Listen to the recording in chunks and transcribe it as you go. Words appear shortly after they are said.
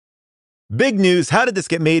Big news, How Did This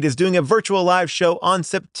Get Made is doing a virtual live show on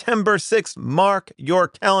September 6th. Mark your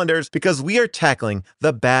calendars because we are tackling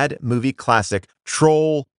the bad movie classic,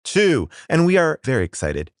 Troll 2. And we are very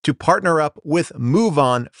excited to partner up with Move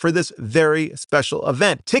On for this very special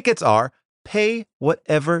event. Tickets are pay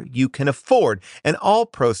whatever you can afford, and all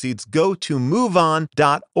proceeds go to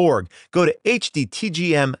moveon.org. Go to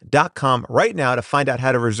hdtgm.com right now to find out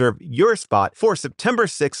how to reserve your spot for September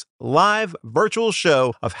 6th live virtual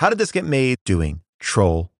show of How Did This Get Made doing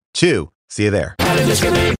Troll 2. See you there.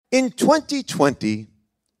 In 2020,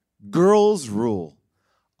 Girls Rule,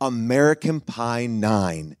 American Pie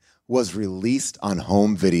 9 was released on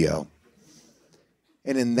home video.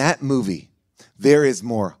 And in that movie, there is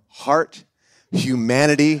more heart,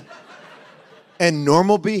 humanity, and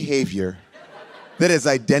normal behavior that is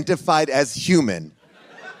identified as human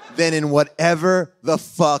than in whatever the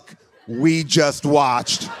fuck we just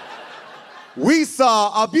watched. We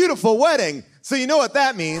saw a beautiful wedding, so you know what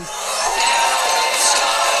that means.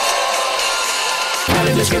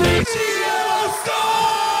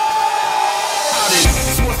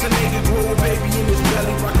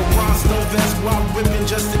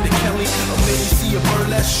 A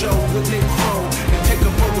burlesque show with Nick Crow and take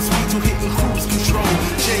up over speed to hitting cruise control.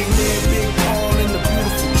 J-Man, Big Paul, and the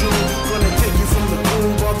beautiful June. Gonna take you from the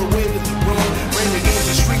groove all the way to the room. Bring the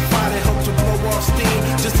games of Street Fighter, help to blow off steam.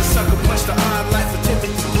 Just a sucker punch the odd life of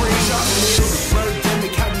Timothy Green. Shot in the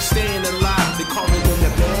birdemic, how we staying alive. They call him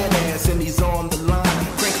the badass and he's on the line.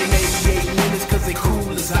 Cranking 88 minutes cause they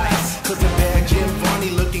cool as ice. Cause the bad Jim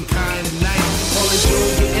Barney looking kinda nice. All the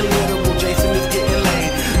June getting literal, Jason is getting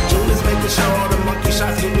laid. June is making sure all the monkey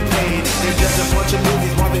shots getting paid. There's just a bunch of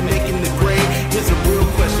movies while they're making the grade. Here's a real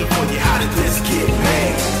question for you, how did this get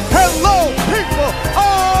made? Hello, people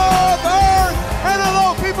of Earth, and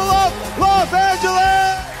hello, people of Los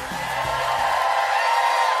Angeles!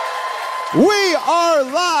 We are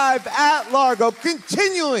live at Largo,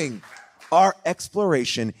 continuing our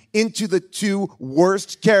exploration into the two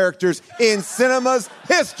worst characters in cinema's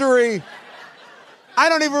history. I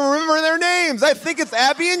don't even remember their names. I think it's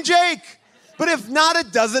Abby and Jake. But if not,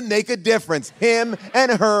 it doesn't make a difference. Him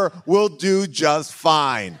and her will do just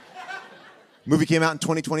fine. Movie came out in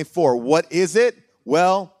 2024. What is it?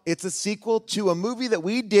 Well, it's a sequel to a movie that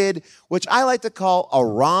we did, which I like to call a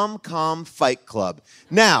rom-com fight club.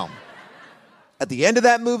 Now, at the end of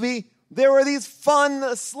that movie, there were these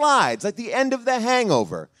fun slides, like the end of The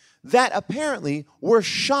Hangover, that apparently were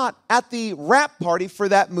shot at the wrap party for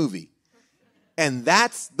that movie. And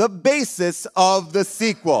that's the basis of the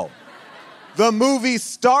sequel. The movie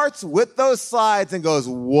starts with those slides and goes,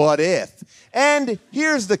 what if? And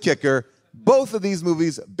here's the kicker. Both of these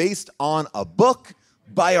movies based on a book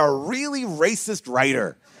by a really racist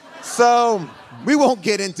writer. So we won't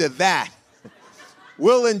get into that.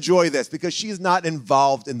 We'll enjoy this because she's not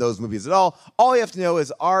involved in those movies at all. All you have to know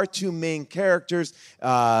is our two main characters,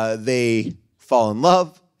 they fall in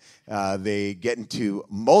love. They get into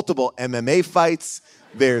multiple MMA fights.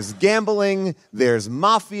 There's gambling. There's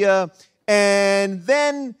mafia. And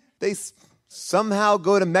then they somehow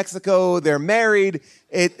go to Mexico. They're married.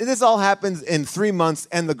 This all happens in 3 months,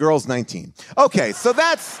 and the girl's 19. Okay, so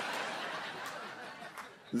that's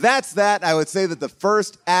that. I would say that the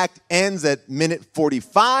first act ends at minute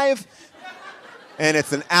 45, and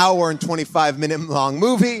it's an hour and 25-minute long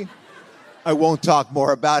movie. I won't talk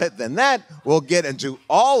more about it than that. We'll get into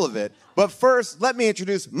all of it. But first, let me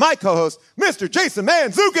introduce my co-host, Mr. Jason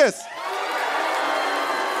Mantzoukas.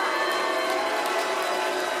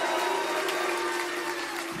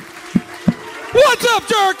 What's up,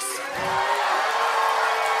 jerks?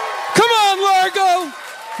 Come on, Largo.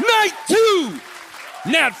 Night 2.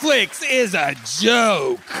 Netflix is a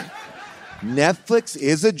joke. Netflix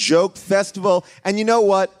is a joke festival. And you know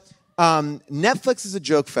what? Netflix is a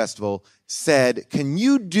joke festival said, can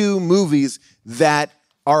you do movies that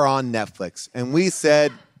are on Netflix? And we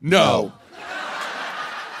said, no.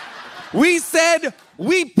 We said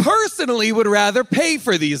we personally would rather pay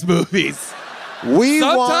for these movies.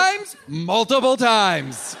 Sometimes, multiple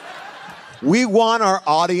times. We want our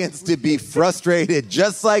audience to be frustrated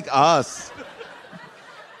just like us.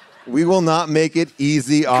 We will not make it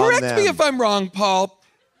easy on them. Correct me if I'm wrong, Paul.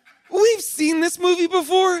 We've seen this movie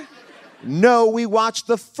before. No, we watched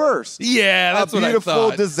the first. Yeah, that's what I thought. A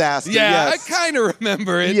Beautiful Disaster. Yeah, yes. I kind of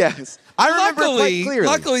remember it. Yes. I remember it quite clearly.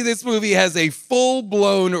 Luckily, this movie has a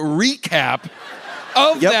full-blown recap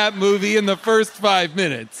of that movie in the first 5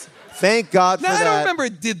 minutes. Thank God for that. I don't remember.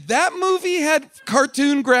 Did that movie had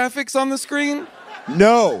cartoon graphics on the screen?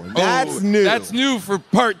 No, that's new. That's new for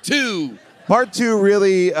part 2. Part 2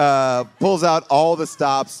 really pulls out all the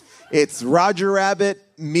stops. It's Roger Rabbit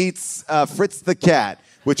meets Fritz the Cat,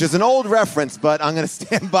 which is an old reference, but I'm going to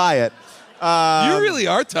stand by it. You really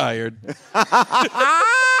are tired.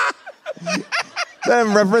 I'm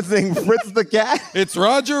referencing Fritz the Cat. It's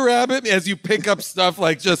Roger Rabbit as you pick up stuff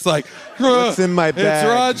just like, what's in my bag? It's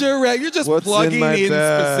Roger Rabbit. You're just plugging in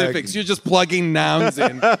specifics. You're just plugging nouns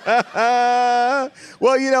in.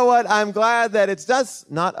 Well, you know what? I'm glad that it's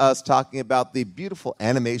just not us talking about the beautiful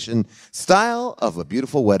animation style of a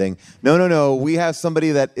beautiful wedding. No. We have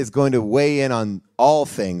somebody that is going to weigh in on all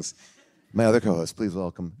things. My other co-host, please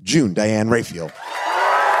welcome June Diane Raphael.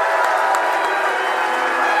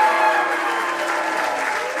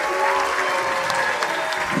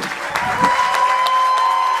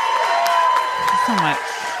 So much.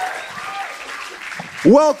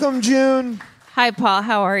 Welcome, June. Hi, Paul.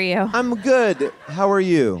 How are you? I'm good. How are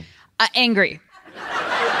you? Angry.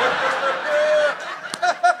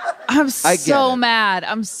 I'm so mad.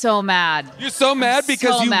 I'm so mad. You're so mad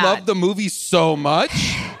because you love the movie so much?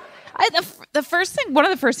 One of the first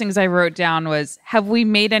things I wrote down was, have we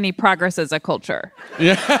made any progress as a culture?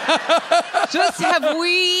 Yeah. Just have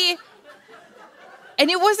we... And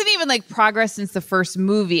it wasn't even like progress since the first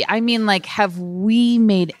movie. I mean, like, have we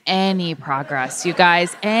made any progress, you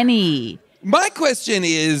guys? Any? My question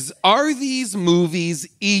is, are these movies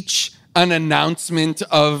each an announcement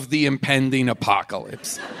of the impending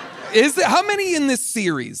apocalypse? How many in this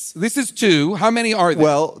series? This is 2. How many are there?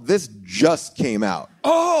 Well, this just came out.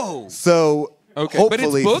 Oh. So, okay.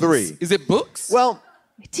 hopefully but it's books? 3. Is it books? Well,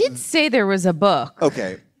 I did say there was a book.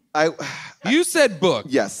 Okay. You said book.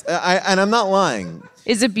 Yes, and I'm not lying.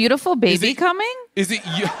 Is a beautiful baby coming? Is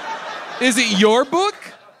it your book?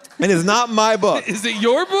 It is not my book. Is it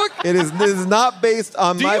your book? It is not based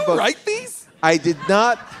on my book. Do you write these? I did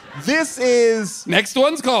not. This is... Next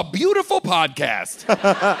one's called Beautiful Podcast.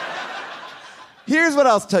 Here's what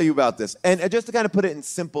I'll tell you about this. And just to kind of put it in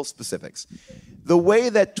simple specifics. The way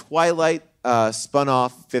that Twilight spun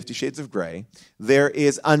off 50 Shades of Grey, there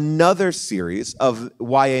is another series of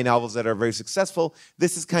YA novels that are very successful.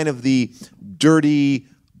 This is kind of the dirty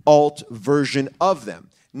alt version of them.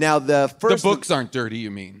 Now, the books aren't dirty,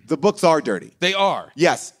 you mean? The books are dirty. They are?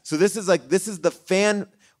 Yes. So this is the fan...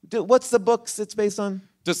 What's the books it's based on?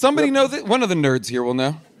 Does somebody know that? One of the nerds here will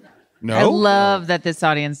know. No? I love that this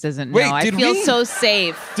audience doesn't know. Wait, I feel so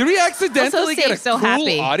safe. Did we accidentally get a so cool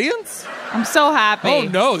happy. audience? I'm so happy. Oh,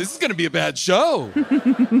 no. This is going to be a bad show.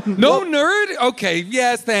 No nerd? Okay.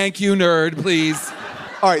 Yes, thank you, nerd, please.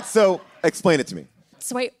 All right, so explain it to me.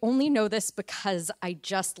 So I only know this because I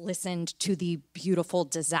just listened to the Beautiful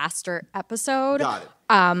Disaster episode. Got it.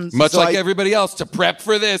 Much like everybody else, to prep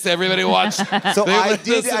for this, everybody watched. So I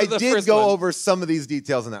did go over some of these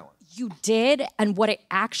details in that one. You did, and what it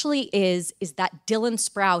actually is that Dylan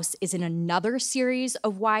Sprouse is in another series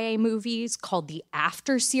of YA movies called the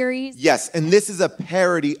After series. Yes, and this is a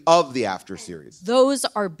parody of the After series. Those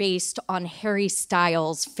are based on Harry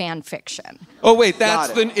Styles fan fiction. Oh wait, is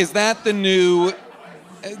that the new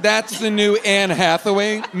Anne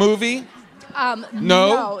Hathaway movie?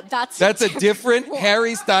 No, that's a different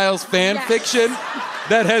Harry Styles fan fiction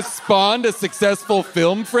that has spawned a successful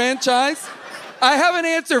film franchise. I have an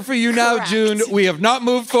answer for you now, June. We have not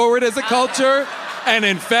moved forward as a culture, and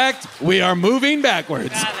in fact, we are moving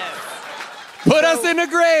backwards. Put us in a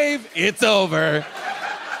grave. It's over.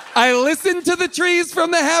 I listened to the trees from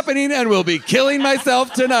The Happening and will be killing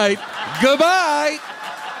myself tonight. Goodbye.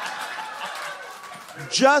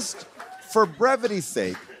 Just for brevity's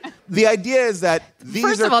sake, the idea is that these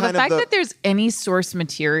First are of all, kind the fact that there's any source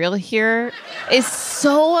material here is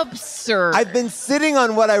so absurd. I've been sitting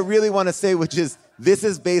on what I really want to say, which is this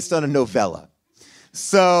is based on a novella.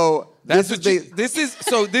 So this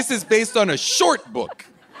is based on a short book.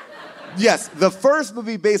 Yes, the first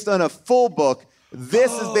movie based on a full book.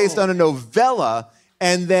 This is based on a novella.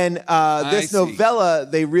 And then this novella,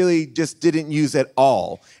 they really just didn't use at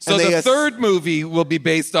all. So the third movie will be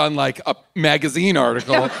based on like a magazine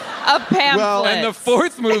article. A pamphlet. Well, and the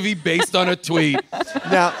fourth movie based on a tweet.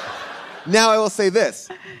 Now I will say this.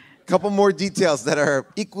 A couple more details that are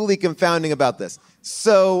equally confounding about this.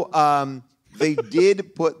 So they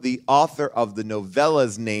did put the author of the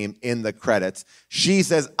novella's name in the credits. She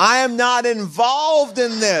says, I am not involved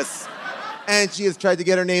in this. And she has tried to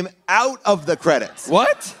get her name out of the credits.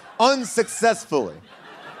 What? Unsuccessfully.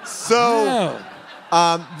 So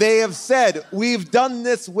they have said, we've done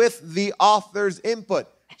this with the author's input.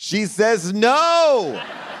 She says no.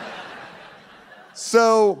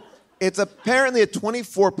 So it's apparently a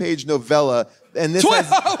 24-page novella. And this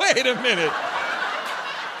Wait a minute.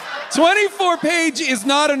 24-page is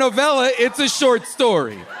not a novella, it's a short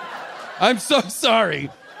story. I'm so sorry.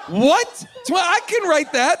 What? Well, I can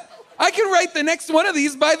write that. I can write the next one of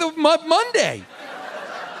these by the Monday.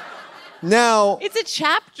 Now It's a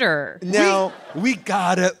chapter. Now we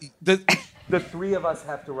gotta. The three of us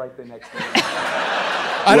have to write the next one.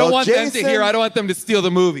 I don't want them to hear. I don't want them to steal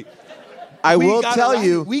the movie. I will tell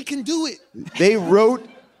you, we can do it. They wrote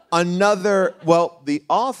another. Well, the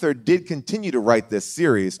author did continue to write this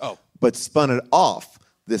series, but spun it off.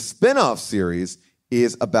 The spin-off series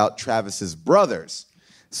is about Travis's brothers.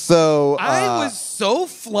 So I was so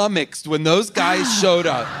flummoxed when those guys showed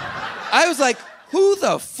up. I was like, who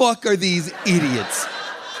the fuck are these idiots?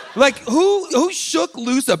 Like, who shook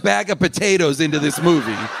loose a bag of potatoes into this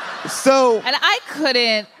movie? So, and I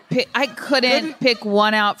couldn't pick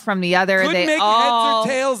one out from the other. Couldn't They make all... heads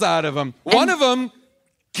or tails out of them. One of them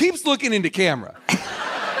keeps looking into camera.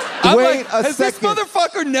 Wait a has second. this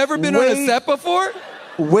motherfucker never been on a set before?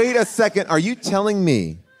 Wait a second. Are you telling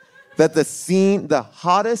me that the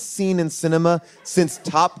hottest scene in cinema since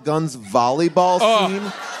Top Gun's volleyball scene,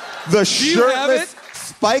 the shirtless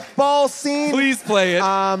spike ball scene? Please play it.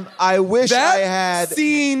 I wish I had. That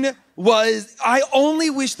scene was. I only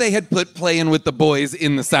wish they had put "Playing with the Boys"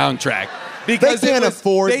 in the soundtrack because they can't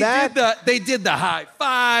afford that. They did the high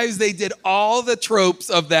fives. They did all the tropes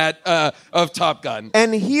of that of Top Gun.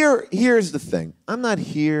 And here's the thing. I'm not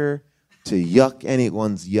here to yuck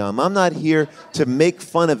anyone's yum. I'm not here to make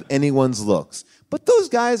fun of anyone's looks. But those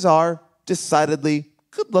guys are decidedly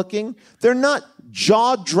good looking. They're not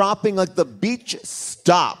jaw-dropping like the beach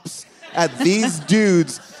stops at these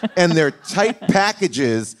dudes and their tight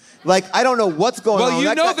packages. Like, I don't know what's going on. Well,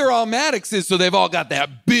 you know they're all Maddoxes, so they've all got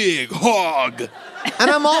that big hog.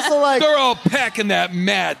 And I'm also like... they're all packing that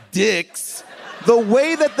Mad Dicks. The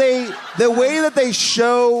way that they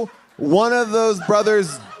show one of those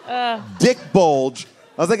brothers' dick bulge,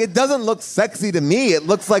 I was like, it doesn't look sexy to me. It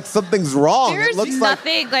looks like something's wrong. There's it looks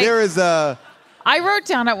nothing like there is a... I wrote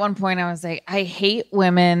down at one point, I was like, I hate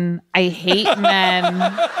women. I hate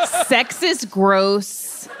men. Sex is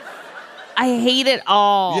gross. I hate it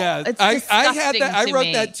all. Yeah, it's I had that. I wrote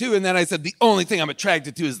me. that too, and then I said the only thing I'm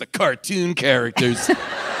attracted to is the cartoon characters.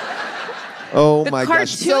 Oh the my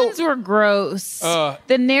gosh! The cartoons were gross.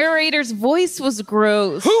 The narrator's voice was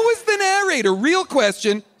gross. Who was the narrator? Real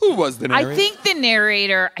question. Who was the narrator? I think the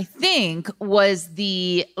narrator, was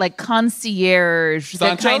the concierge.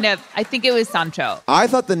 Sancho? I think it was Sancho. I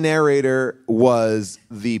thought the narrator was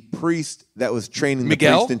the priest that was training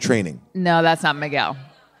Miguel? the priest in training. No, that's not Miguel.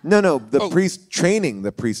 No, the priest training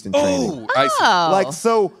the priest in training. I see. Like,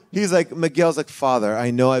 so he's like, Miguel's like, Father, I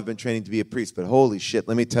know I've been training to be a priest, but holy shit,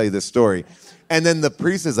 let me tell you this story. And then the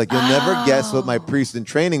priest is like, you'll never guess what my priest in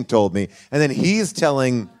training told me. And then he's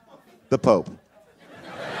telling the Pope.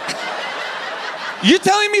 You're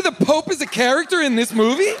telling me the Pope is a character in this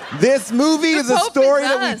movie? This movie is a Pope story is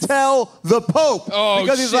that us. we tell the Pope. Oh,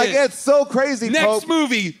 because he's shit. like, it's so crazy, Next Pope.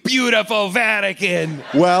 movie, Beautiful Vatican.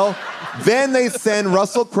 Well, then they send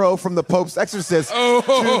Russell Crowe from the Pope's Exorcist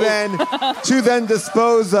to then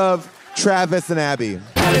dispose of Travis and Abby.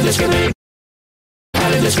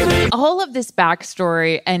 All of this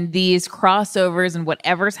backstory and these crossovers and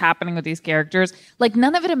whatever's happening with these characters,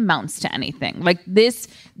 none of it amounts to anything. This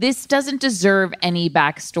doesn't deserve any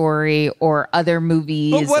backstory or other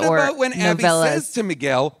movies. But what or about when Abby novellas. says to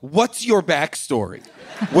Miguel, "What's your backstory?"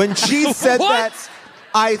 When she said that,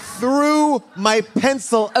 I threw my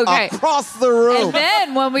pencil across the room. And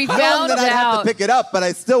then when we found that I'd have out, to pick it up, but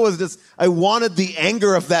I still was I wanted the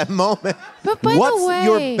anger of that moment. But by What's the way,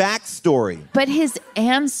 your backstory? But his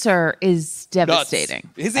answer is devastating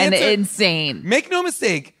His and answer- insane. Make no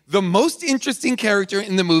mistake, the most interesting character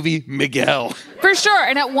in the movie, Miguel. For sure.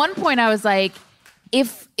 And at one point I was like,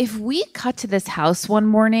 if we cut to this house one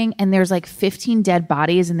morning and there's 15 dead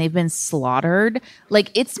bodies and they've been slaughtered,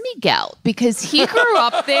 it's Miguel because he grew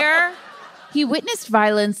up there. He witnessed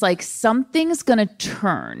violence. Something's going to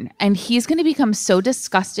turn and he's going to become so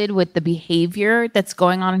disgusted with the behavior that's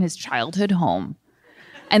going on in his childhood home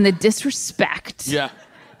and the disrespect. Yeah.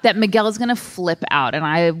 That Miguel is going to flip out. And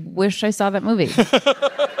I wish I saw that movie.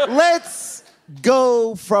 Let's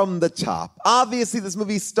go from the top. Obviously, this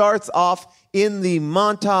movie starts off in the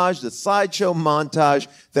montage, the sideshow montage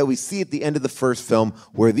that we see at the end of the first film,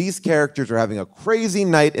 where these characters are having a crazy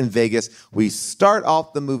night in Vegas. We start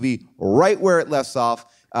off the movie right where it left off.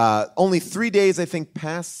 Only 3 days, I think,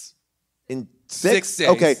 pass in 6? 6 days.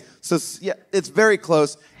 Okay, so yeah, it's very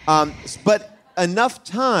close. But enough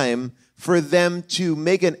time for them to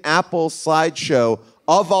make an Apple slideshow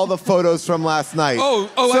of all the photos from last night. So,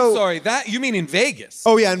 I'm sorry. That you mean in Vegas?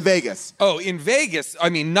 Oh, yeah, in Vegas. Oh, in Vegas, I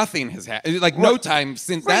mean, nothing has happened. No time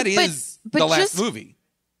since that is but the last just- movie.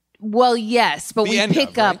 Well, yes, but The we end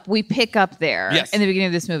pick of, up right? we pick up there Yes. in the beginning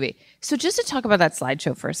of this movie. So just to talk about that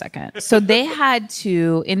slideshow for a second. So they had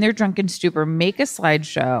to, in their drunken stupor, make a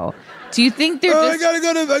slideshow. Do you think they're just...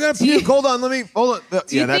 I gotta puke. Hold on. Hold on.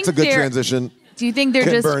 you Yeah, that's a think good they're- transition. Do you think they're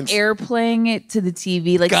Ken just Burns. airplaying it to the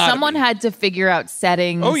TV? Like Gotta someone be. had to figure out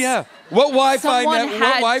settings. Oh yeah. What Wi-Fi Someone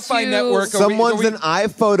had to- network? Someone's an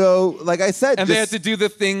iPhoto, like I said. And they had to do the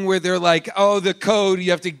thing where they're like, "Oh, the code. You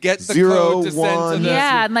have to get the 0, code to send 1. to the."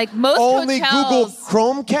 Yeah, and like most only hotels,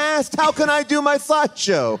 Google Chromecast. How can I do my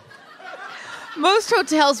slideshow? most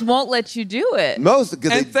hotels won't let you do it. Most,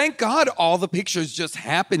 because And they thank God, all the pictures just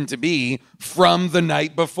happen to be from the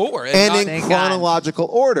night before, and not- in Thank God. chronological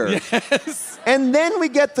order. Yes. And then we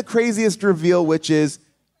get the craziest reveal, which is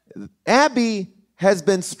Abby has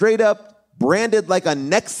been straight up branded like a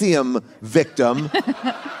Nexium victim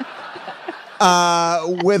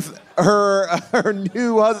with her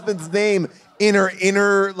new husband's name in her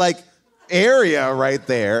inner like area right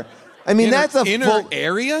there. I mean, that's a inner full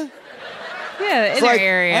area. Yeah, inner like-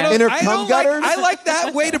 area. Inner I cum don't gutters? I like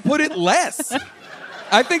that way to put it less.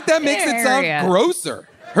 I think that makes Inner it sound area. grosser.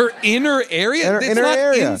 Her inner area. It's Inner not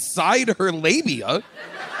area. inside her labia.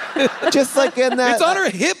 just like in that. It's on her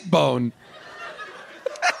hip bone.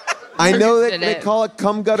 I know that Did they it. call it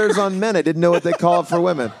cum gutters on men. I didn't know what they call it for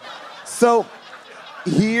women. So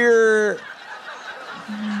here,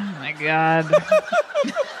 Oh my God.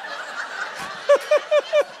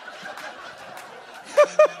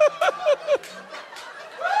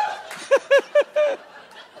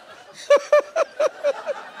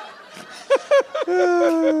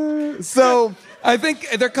 so I think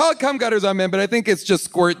they're called cum gutters on men, but I think it's just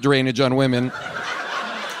squirt drainage on women.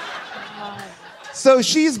 So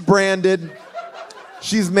she's branded.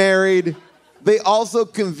 She's married. They also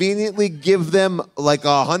conveniently give them like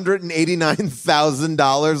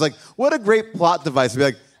 $189,000. Like, what a great plot device to be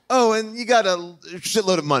like, oh, and you got a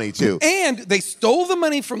shitload of money too. And they stole the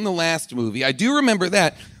money from the last movie. I do remember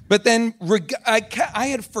that. But then I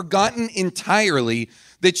had forgotten entirely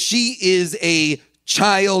that she is a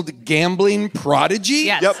child gambling prodigy.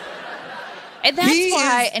 Yes. Yep. And that's He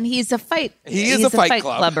why, is- and he's a fight. He is he's a fight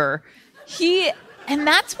club. clubber. And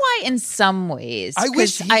that's why, in some ways, I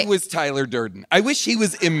wish 'cause he was Tyler Durden. I wish he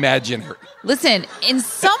was imaginary. Listen, in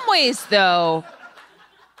some ways, though,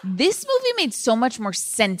 this movie made so much more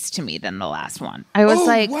sense to me than the last one. I was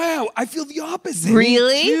like, wow, I feel the opposite.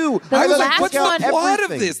 really? too. The I was like, last What's one. the plot of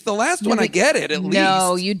everything. this? The last one, I get it, at least.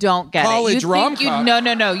 No, you don't get College it. You think rom-com.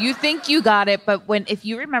 No. You think you got it, but if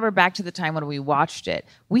you remember back to the time when we watched it,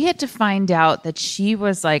 we had to find out that she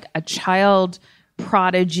was like a child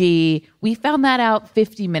prodigy. We found that out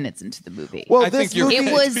 50 minutes into the movie. Well, I this think you're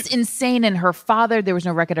movie, It was insane. And her father, there was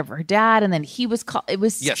no record of her dad. And then he was called. It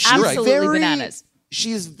was Yes, you're right. absolutely bananas.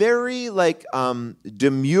 She's very like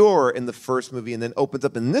demure in the first movie and then opens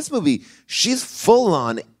up in this movie. She's full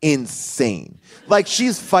on insane. Like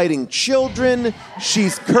she's fighting children.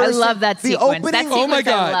 She's I cursing. love that The sequence. opening, That Oh my sequence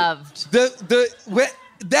I God. loved.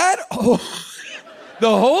 The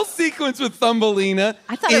whole sequence with Thumbelina.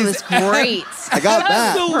 I thought it was great. I got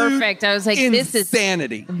that. It was perfect. I was like, this is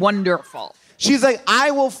insanity. wonderful. She's like, I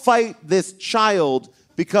will fight this child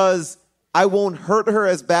because I won't hurt her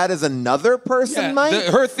as bad as another person might.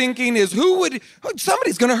 Her thinking is,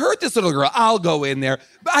 somebody's going to hurt this little girl. I'll go in there.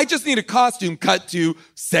 But I just need a costume cut to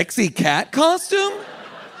sexy cat costume.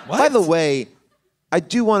 What? By the way, I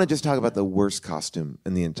do want to just talk about the worst costume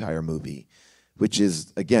in the entire movie, which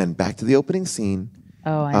is, again, back to the opening scene.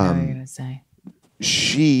 Oh, I know what you're going to say.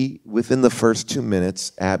 She, within the first 2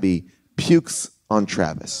 minutes, Abby pukes on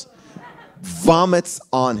Travis, vomits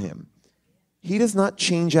on him. He does not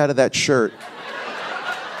change out of that shirt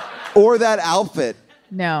or that outfit.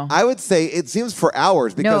 No. I would say it seems for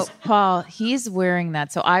hours because No, Paul, he's wearing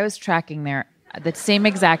that. So I was tracking there, the same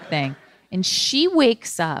exact thing. And she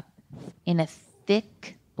wakes up in a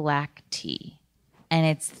thick black tee. And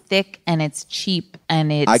it's thick and it's cheap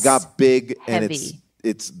and it's I got big and heavy.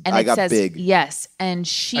 it's and I it got says, big. Yes. And got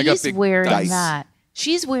she's big wearing dice. that.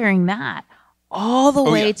 She's wearing that all the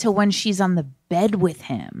way yeah. to when she's on the bed with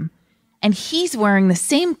him. And he's wearing the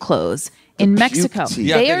same clothes in Mexico. tee.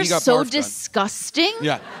 Yeah, They that are he got so barfed on. disgusting.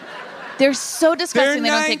 Yeah. They're so disgusting. They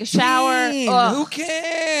don't take a shower. 19. Ugh. Who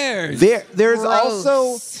cares? There's Gross.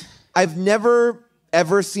 also I've never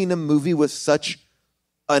ever seen a movie with such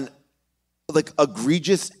an like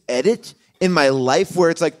egregious edit in my life where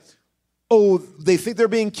it's like, oh, they think they're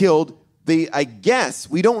being killed. They, I guess,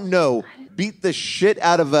 we don't know, beat the shit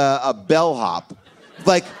out of a bellhop.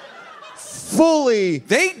 Like fully.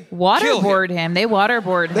 They waterboard him. They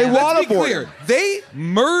waterboard him. They Let's be waterboard clear. him. They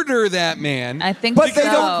murder that man. I think But so. they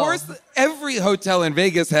don't- Of course, every hotel in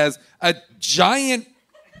Vegas has a giant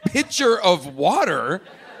pitcher of water.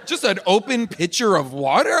 Just an open pitcher of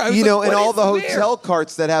water? I was You like, know, and what all is the there? hotel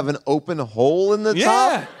carts that have an open hole in the Yeah.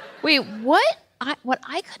 top. Wait, what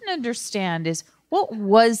I couldn't understand is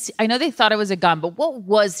I know they thought it was a gun, but what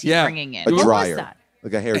was he bringing in? A What dryer. was that?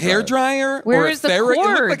 Like a hair A hair dryer? Where or is a the Thera- cord?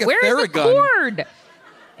 It looked like a Where is the Theragun. cord?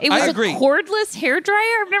 It was I agree. a cordless hair dryer.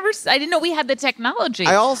 I didn't know we had the technology.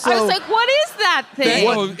 I was like, what is that thing?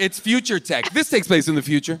 Oh, it's future tech. This takes place in the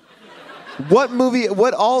future. What movie?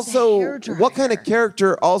 What also? hair dryer. What kind of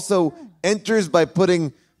character also enters by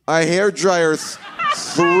putting a hair dryer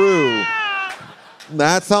through?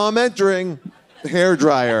 That's how I'm entering. Hair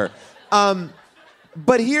dryer.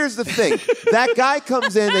 But here's the thing. That guy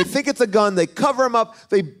comes in. They think it's a gun. They cover him up.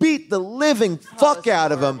 They beat the living fuck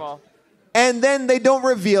out of him. And then they don't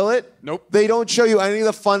reveal it. Nope. They don't show you any of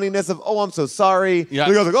the funniness of, oh, I'm so sorry. Yeah.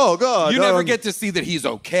 The guy's like, oh, God. You never get to see that he's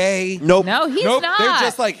okay. Nope. No, he's Nope. not. They're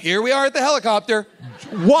just like, here we are at the helicopter.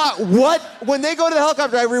 What? When they go to the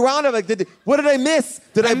helicopter, I rewound it. Like, what did I miss?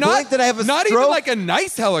 Did I blink? Did I have a not stroke? even like a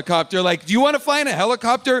nice helicopter. Like, do you want to fly in a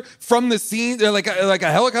helicopter from the scene, like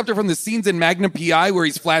a helicopter from the scenes in Magnum P.I. where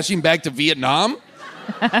he's flashing back to Vietnam?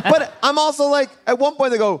 But I'm also like, at one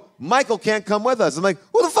point they go, Michael can't come with us. I'm like,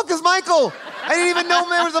 who the fuck is Michael? I didn't even know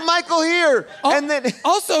there was a Michael here. And then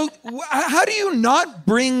Also, how do you not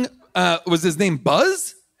bring? Was his name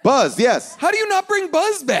Buzz? Buzz, yes. How do you not bring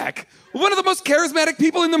Buzz back? One of the most charismatic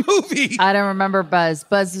people in the movie. I don't remember Buzz.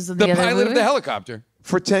 Buzz was in the The other pilot movie? of the helicopter.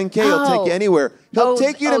 For 10K, he'll take you anywhere. He'll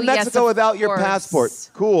take you to yes, Mexico of without your course. passport.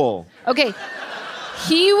 Cool. Okay.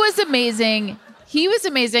 He was amazing.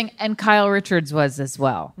 And Kyle Richards was as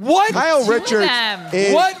well. What? Kyle Two of Richards them.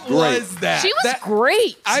 is What great. was that? She was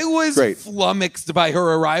great. I was Great. flummoxed by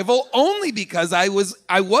her arrival only because I was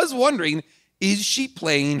wondering, is she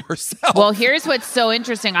playing herself? Well, here's what's so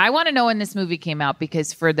interesting. I want to know when this movie came out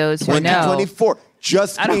because for those who know, 2024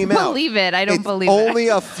 just I don't came out. believe it. I don't It's believe it. only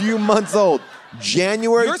a few months old.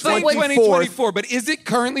 January You're saying 24th. 2024, but is it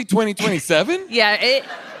currently 2027? yeah,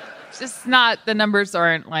 it's just not. The numbers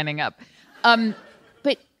aren't lining up.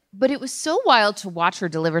 But it was so wild to watch her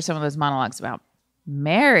deliver some of those monologues about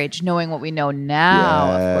marriage, knowing what we know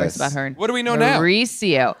now, of course, Yes. about her. And What do we know now?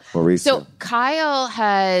 Mauricio. Mauricio. So Kyle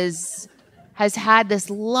has had this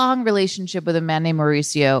long relationship with a man named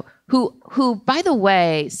Mauricio, who, by the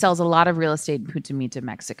way, sells a lot of real estate in Punta Mita,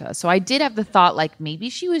 Mexico. So I did have the thought, like, maybe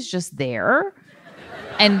she was just there,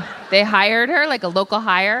 and they hired her, like a local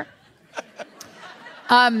hire.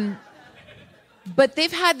 But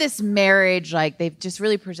they've had this marriage, like they've just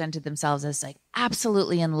really presented themselves as like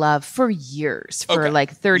absolutely in love for years, for Okay.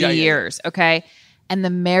 like 30 Yeah. years, okay? And the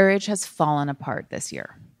marriage has fallen apart this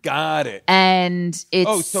year. Got it. And it's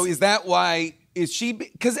Oh, so is that why? Is she?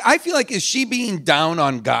 Because I feel like, is she being down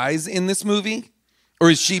on guys in this movie? Or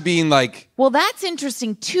is she being like, well, that's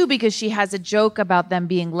interesting too, because she has a joke about them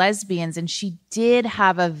being lesbians, and she did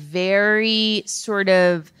have a very sort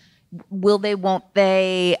of will they, won't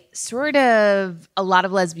they, sort of a lot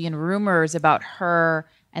of lesbian rumors about her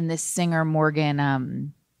and this singer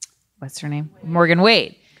Morgan, what's her name? Morgan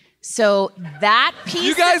Wade. So that piece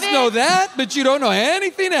you guys of it, know that, but you don't know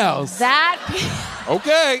anything else?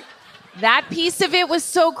 Okay. That piece of it was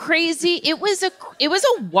so crazy. It was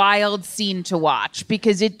a wild scene to watch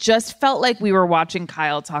because it just felt like we were watching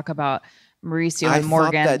Kyle talk about Mauricio and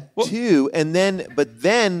Morgan. I thought that too. But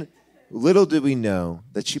then, little did we know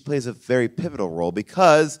that she plays a very pivotal role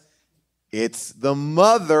because it's the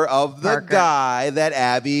mother of the Parker. guy that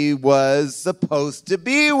Abby was supposed to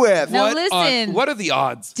be with. Now listen. What are the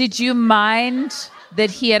odds? Did you mind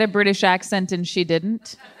that he had a British accent and she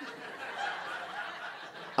didn't?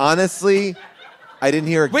 Honestly, I didn't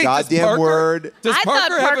hear a Wait, does goddamn Parker- word. Does I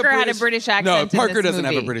thought have Parker had a British accent No, in Parker this doesn't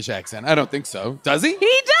have a movie. British accent. I don't think so. Does he?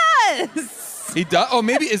 He does. He does. Oh,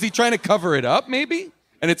 maybe is he trying to cover it up? Maybe,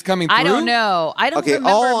 and it's coming through. I don't know. I don't Okay, remember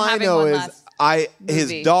all him I having know one is last his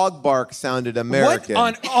movie. dog bark sounded American.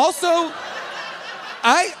 What on? Also,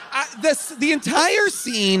 the entire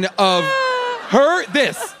scene of her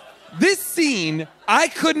this scene I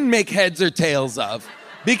couldn't make heads or tails of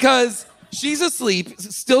because she's asleep,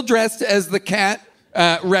 still dressed as the cat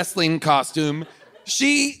wrestling costume.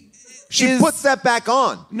 She puts that back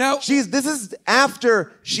on. No. This is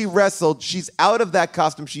after she wrestled. She's out of that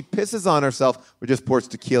costume. She pisses on herself, or just pours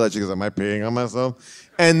tequila. She goes, am I peeing on myself?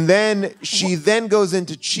 And then she then goes in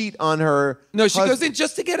to cheat on her. No, she goes in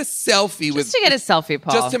just to get a selfie with. Just to get a selfie,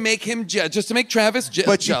 Paul. Just to make him, just to make Travis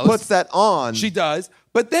But she jealous. puts that on. She does.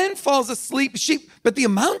 but then falls asleep. But the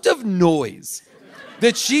amount of noise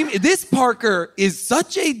that this Parker is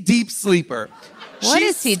such a deep sleeper. What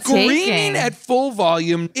She's is he screaming taking? at full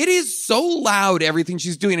volume. It is so loud, everything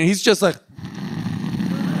she's doing, and he's just like,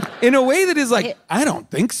 in a way that is like, I don't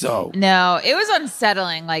think so. No, it was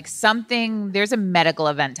unsettling. Like there's a medical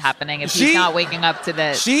event happening if he's not waking up to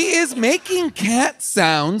this. She is making cat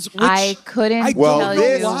sounds, which I couldn't tell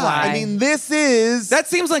you why. I mean, that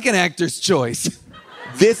seems like an actor's choice.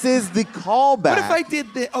 This is the callback. What if I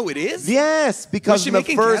did this? Oh, it is? Yes, because Was she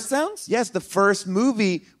making cat sounds? Yes, the first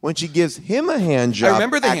movie, when she gives him a hand job. I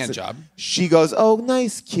remember the hand job. She goes, "Oh,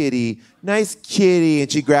 nice kitty,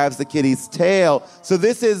 and she grabs the kitty's tail. So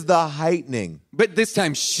this is the heightening. But this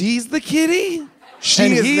time she's the kitty? She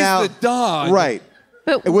and is he's now the dog. Right.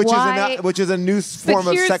 But which is a new form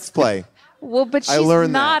of sex play. Well, but she's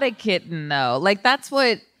not a kitten, though. Like, that's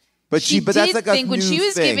what... But that's like a when new she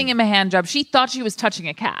was thing. giving him a hand job, she thought she was touching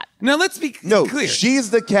a cat. Now let's be clear.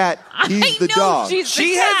 She's the cat. He's the dog. She's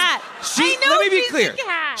the cat. Let me be clear.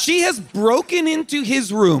 She has broken into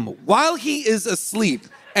his room while he is asleep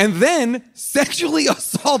and then sexually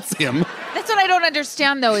assaults him. That's what I don't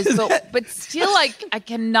understand, though. But still, I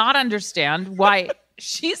cannot understand why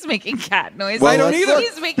she's making cat noises. Well, I don't either.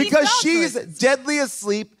 He's making because dog she's noises. deadly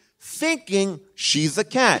asleep, thinking she's a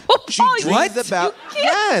cat. She Oh, dreams what? about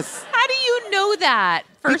Yes. How do you know that?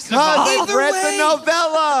 First of because all, they read the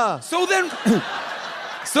novella.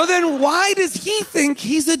 So then why does he think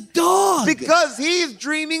he's a dog? Because he's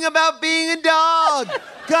dreaming about being a dog.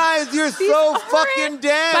 Guys, you're so fucking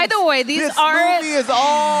dense. By the way, this movie is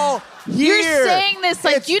all here. You're saying this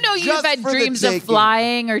like It's you've just had for the dreams of taking.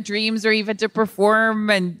 flying or dreams or even to perform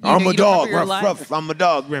and I'm a you don't dog. remember your Ruff, life. ruff, I'm a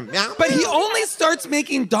dog. But he only starts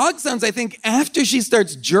making dog sounds, I think, after she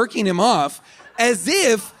starts jerking him off, as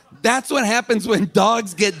if that's what happens when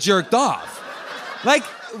dogs get jerked off. Like,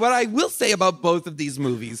 what I will say about both of these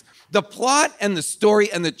movies, the plot and the story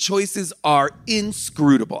and the choices are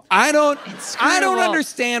inscrutable. I don't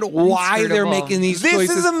understand why they're making these This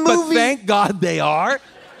choices, is a but movie- thank God they are.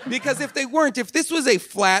 Because if they weren't, if this was a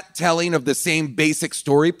flat telling of the same basic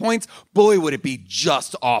story points, boy, would it be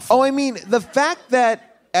just awful. Oh, I mean, the fact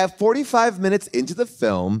that at 45 minutes into the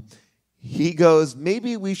film, he goes,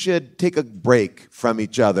 maybe we should take a break from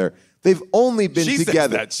each other. They've only been She says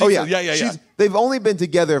together. that. She says- yeah. They've only been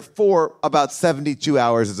together for about 72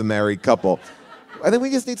 hours as a married couple. I think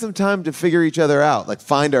we just need some time to figure each other out, like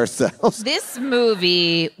find ourselves. This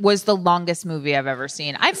movie was the longest movie I've ever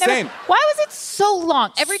seen. Same. Why was it so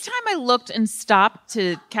long? Every time I looked and stopped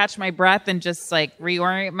to catch my breath and just like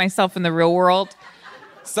reorient myself in the real world,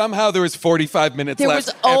 Somehow there was 45 minutes there left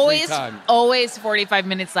was every time. always 45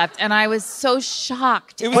 minutes left, and I was so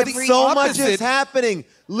shocked. It was But the so much opposite. is happening.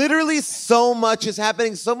 Literally so much is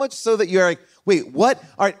happening. So much so that you're like, wait, what?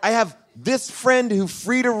 All right, I have this friend who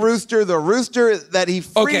freed a rooster. The rooster that he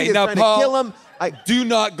freed Okay, is now, trying Paul, to kill him. do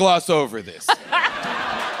not gloss over this.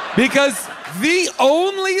 Because the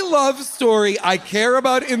only love story I care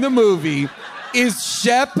about in the movie is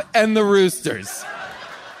Shep and the roosters.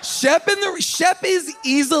 Shep is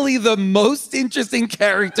easily the most interesting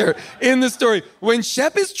character in the story. When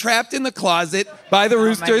Shep is trapped in the closet by the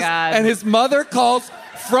roosters God. and his mother calls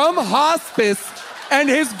from hospice and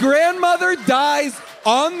his grandmother dies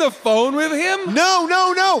on the phone with him? No.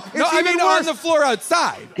 It's No, I even mean worse. on the floor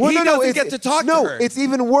outside. Well, He no, doesn't get to talk to her. No, it's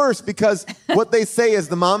even worse because what they say is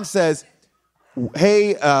the mom says,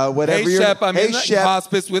 hey, whatever Hey, you're... Shep, I'm in the Shep,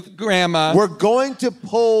 hospice with Grandma. we're going to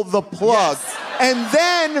pull the plug. Yes. And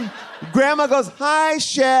then Grandma goes, hi,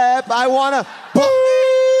 Shep, I want to...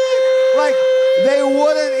 Like, they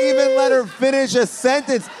wouldn't even let her finish a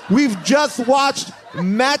sentence. We've just watched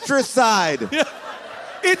Matricide.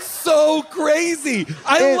 It's so crazy.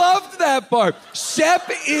 I loved that part. Shep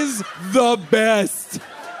is the best.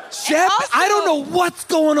 Shep, I don't know what's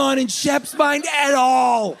going on in Shep's mind at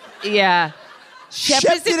all. Yeah. Shep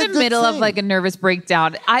Shep is did a in the good middle of thing. like a nervous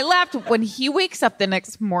breakdown. I laughed when he wakes up the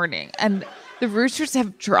next morning and the roosters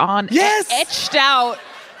have drawn Yes! and etched out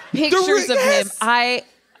pictures of him. yes! I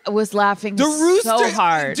was laughing The rooster. so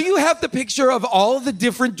hard. Do you have the picture of all the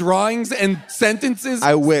different drawings and sentences?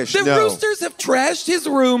 I wish, The no. roosters have trashed his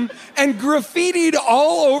room and graffitied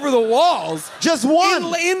all over the walls. Just one.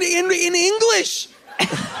 In English.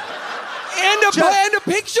 and a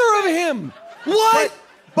picture of him. What?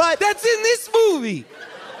 But That's in this movie.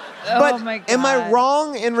 But oh my God. am I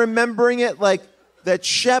wrong in remembering it like that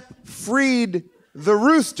Shep freed the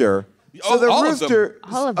rooster? So Oh, the all of them. rooster.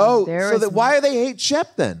 All of them. Oh, There so was that why do they hate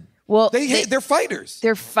Shep then? Well, They're fighters.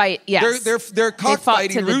 they're fight. Yes, They're They fought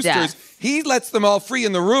cockfighting to the roosters. death. He lets them all free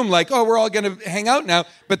in the room, like, oh, we're all going to hang out now,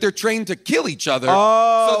 but they're trained to kill each other.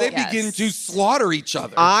 So they begin to slaughter each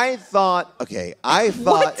other. I thought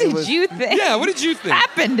what did you think? Yeah, what did you think?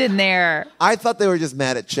 Happened in there? I thought they were just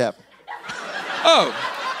mad at Shep. Oh,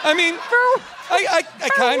 I mean, I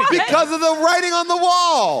kind of because of the writing on the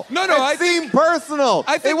wall. No, it seemed personal.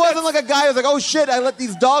 It wasn't like a guy who was like, "Oh shit, I let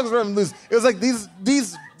these dogs run loose." It was like these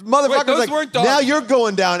motherfuckers. those like, weren't dogs. now you're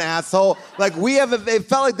going down, asshole. Like it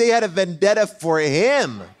felt like they had a vendetta for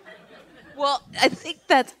him. Well, I think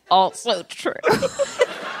that's also true.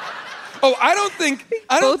 Oh, I don't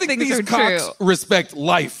think these cocks respect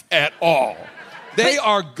life at all. They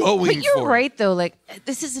are going for it. But you're right, though. Like,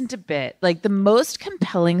 this isn't a bit. Like, the most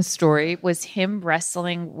compelling story was him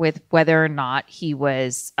wrestling with whether or not he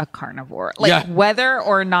was a carnivore. Like, whether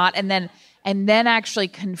or not, and then actually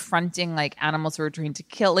confronting, like, animals who were trained to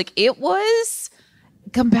kill. Like, it was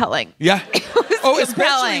compelling. Yeah. It was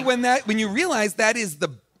compelling. Especially when you realize that is the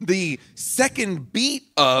second beat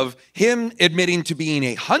of him admitting to being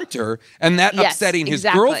a hunter and that upsetting his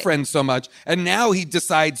girlfriend so much. And now he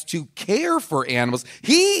decides to care for animals.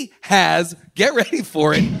 He has, get ready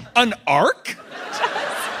for it, an arc.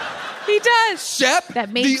 He does. Shep, that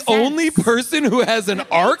makes sense. Only person who has an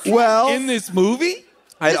arc in this movie?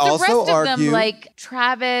 I'd also the rest argue of them, like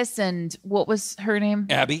Travis and what was her name?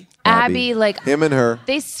 Abby, like him and her.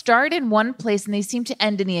 They start in one place and they seem to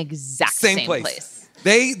end in the exact same place.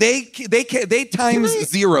 They times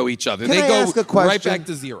zero each other. They go right back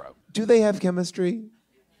to zero. Do they have chemistry?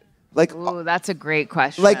 Like, ooh, that's a great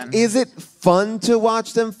question. Like, is it fun to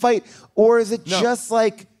watch them fight, or is it just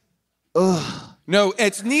like, ugh? No,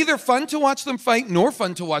 it's neither fun to watch them fight nor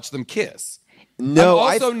fun to watch them kiss. No,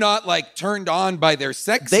 I'm also not like turned on by their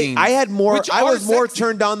sex scenes. I was more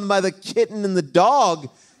turned on by the kitten and the dog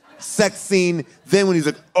sex scene than when he's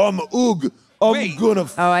like, I'm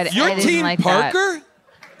gonna. Your team like Parker? That.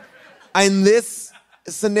 In this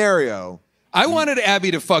scenario, I wanted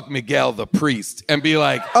Abby to fuck Miguel the priest and be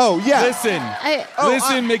like, listen,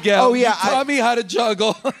 Miguel, you taught me how to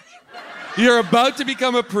juggle. You're about to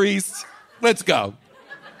become a priest. Let's go.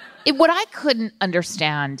 What I couldn't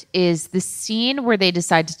understand is the scene where they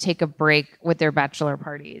decide to take a break with their bachelor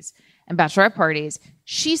parties and bachelorette parties.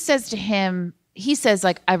 She says to him, he says,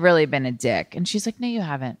 like, I've really been a dick. And she's like, no, you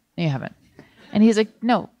haven't. No, you haven't. And he's like,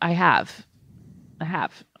 no, I have.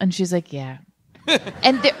 And she's like, yeah.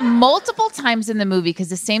 And multiple times in the movie, because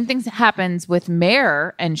the same thing happens with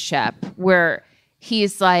Mare and Shep, where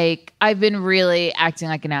he's like, I've been really acting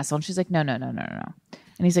like an asshole. And she's like, no. And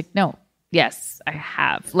he's like, no, yes, I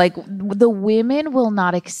have. Like, the women will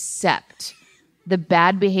not accept the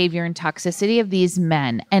bad behavior and toxicity of these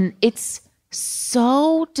men. And it's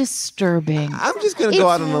so disturbing. I'm just going to go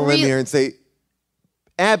out on a limb here and say,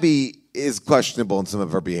 Abby is questionable in some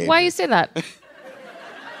of her behavior. Why do you say that?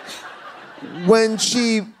 When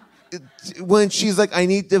she's like, I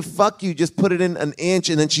need to fuck you, just put it in an inch,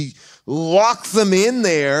 and then she locks them in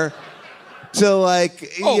there to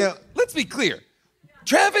like. Let's be clear.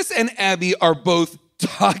 Travis and Abby are both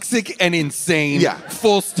toxic and insane. Yeah.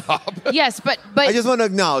 Full stop. Yes, but I just want to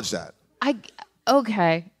acknowledge that.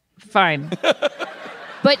 Okay, fine.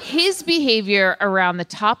 But his behavior around the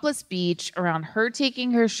topless beach, around her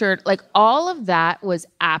taking her shirt, like all of that was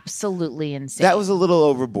absolutely insane. That was a little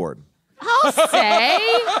overboard. I'll say.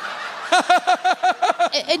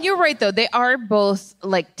 And you're right, though. They are both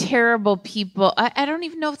like terrible people. I don't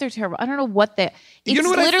even know if they're terrible. I don't know what they. It's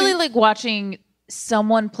literally like watching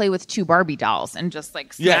someone play with two Barbie dolls and just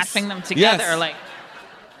like smashing them together. Yes.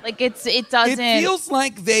 Like it doesn't. It feels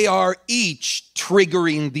like they are each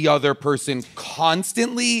triggering the other person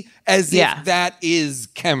constantly, as if that is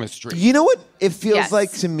chemistry. You know what it feels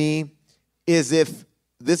like to me is if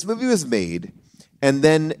this movie was made. And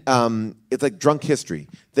then it's like drunk history.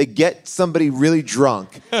 They get somebody really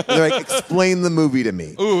drunk. And they're like, explain the movie to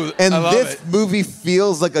me. Ooh, and this movie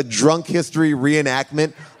feels like a drunk history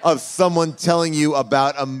reenactment of someone telling you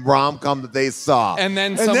about a rom-com that they saw. And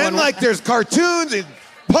then like there's cartoons. He's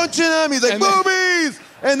punching them. He's like, movies.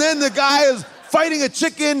 And then the guy is fighting a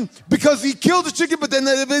chicken because he killed the chicken, but then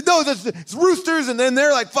it's roosters, and then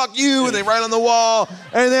they're like, fuck you, and they write on the wall.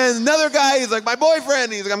 And then another guy is like, my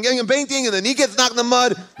boyfriend, he's like, I'm getting a painting, and then he gets knocked in the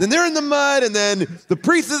mud. Then they're in the mud, and then the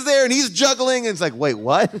priest is there, and he's juggling, and it's like, wait,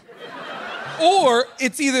 what? Or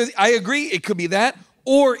it's either, I agree, it could be that,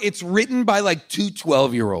 or it's written by like two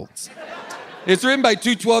 12-year-olds. It's written by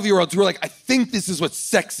two 12-year-olds who are like, I think this is what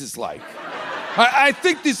sex is like. I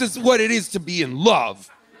think this is what it is to be in love.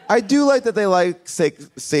 I do like that they like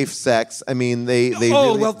safe sex. I mean, they really...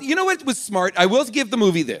 well, you know what was smart? I will give the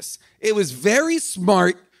movie this. It was very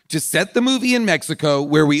smart to set the movie in Mexico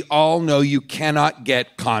where we all know you cannot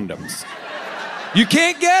get condoms. You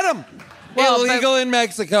can't get them. Well, illegal in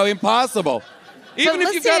Mexico, impossible. Even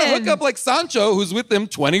if you've got a hookup like Sancho, who's with them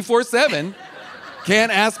 24/7,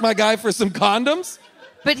 can't ask my guy for some condoms?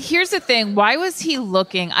 But here's the thing. Why was he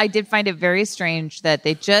looking? I did find it very strange that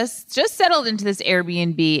they just settled into this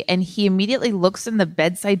Airbnb and he immediately looks in the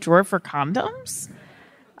bedside drawer for condoms?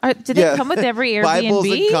 Do they come with every Airbnb? Bibles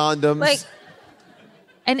and condoms.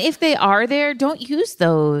 And if they are there, don't use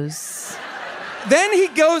those. Then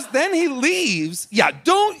he leaves. Yeah,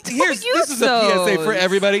 this is those. a PSA for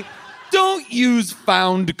everybody. Don't use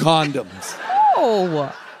found condoms.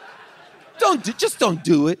 Oh. Just don't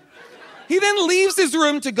do it. He then leaves his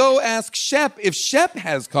room to go ask Shep if Shep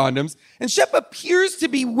has condoms, and Shep appears to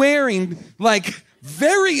be wearing,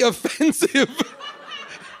 very offensive...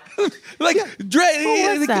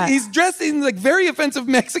 he's dressed in very offensive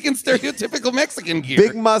stereotypical Mexican gear.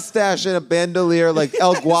 Big mustache and a bandolier like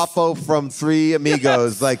El Guapo from Three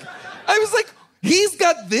Amigos. Yes. I was like, he's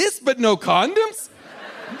got this, but no condoms?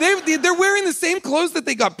 They're wearing the same clothes that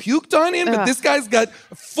they got puked on in, but this guy's got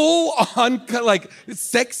full-on,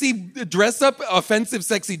 sexy dress-up, offensive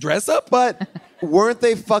sexy dress-up. But weren't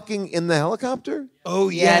they fucking in the helicopter? Oh,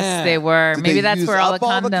 yeah. Yes, they were. Did Maybe they that's use where all the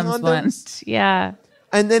up condoms went. Yeah.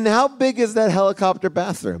 And then how big is that helicopter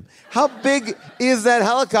bathroom? How big is that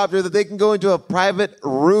helicopter that they can go into a private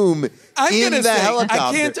room in the helicopter?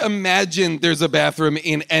 I can't imagine there's a bathroom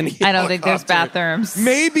in any I don't think there's bathrooms.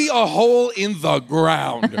 Maybe a hole in the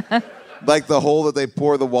ground. Like the hole that they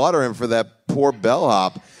pour the water in for that poor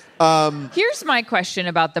bellhop. Here's my question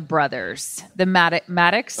about the brothers, the Maddox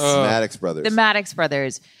brothers. The Maddox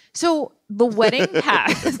brothers. So the wedding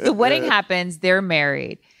happens, they're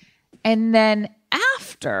married. And then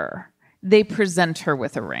after, they present her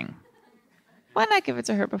with a ring. Why not give it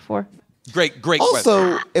to her before? Great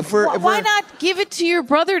also, question. Why not give it to your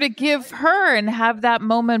brother to give her and have that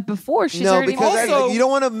moment before? She's already because you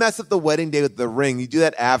don't want to mess up the wedding day with the ring. You do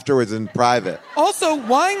that afterwards in private. Also,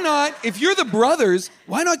 why not, if you're the brothers,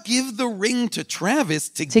 why not give the ring to Travis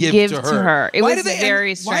to give to her? It was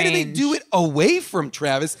very strange. Why do they do it away from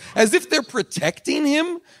Travis as if they're protecting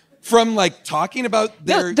him from talking about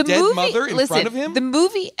their dead mother in front of him? The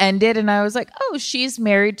movie ended and I was like, oh, she's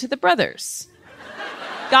married to the brothers.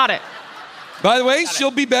 Got it. By the way,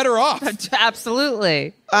 she'll be better off.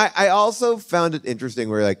 Absolutely. I also found it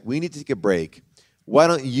interesting where we need to take a break. Why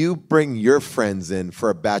don't you bring your friends in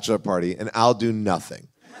for a bachelor party and I'll do nothing?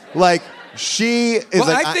 She is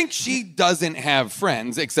I think she doesn't have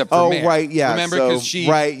friends except for Mary. Right, yeah. Remember, because she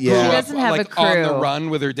grew up, She doesn't have a crew. On the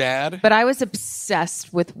run with her dad. But I was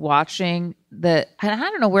obsessed with watching and I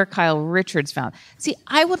don't know where Kyle Richards found. See,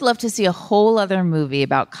 I would love to see a whole other movie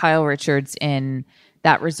about Kyle Richards in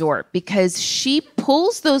that resort because she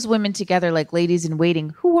pulls those women together like ladies in waiting.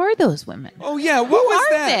 Who are those women? Oh, yeah. What was are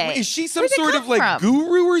that? they? Is she some Where'd they sort of come from?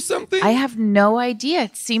 guru or something? I have no idea.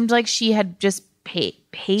 It seemed like she had just paid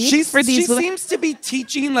for these women. She seems to be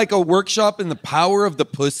teaching a workshop in the power of the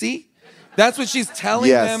pussy. That's what she's telling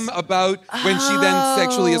them about when she then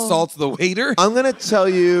sexually assaults the waiter. I'm going to tell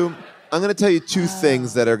you two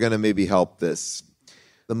things that are going to maybe help this.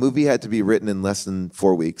 The movie had to be written in less than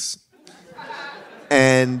 4 weeks.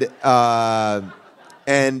 And they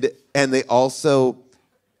also,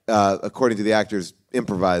 according to the actors,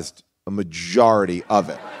 improvised a majority of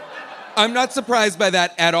it. I'm not surprised by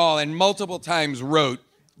that at all, and multiple times wrote,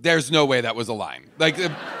 there's no way that was a line.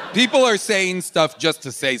 People are saying stuff just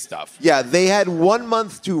to say stuff. Yeah, they had 1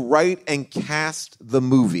 month to write and cast the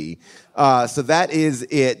movie. So that is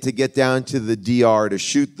it to get down to the DR to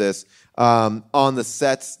shoot this on the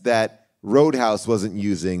sets that Roadhouse wasn't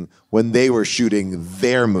using when they were shooting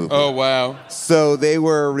their movie. Oh, wow. So they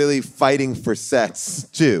were really fighting for sets,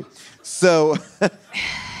 too. So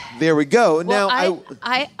there we go. Well, now,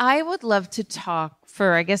 I would love to talk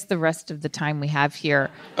for, I guess, the rest of the time we have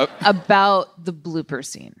here about the blooper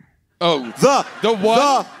scene. Oh, the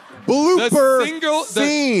blooper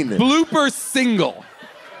scene. The blooper single.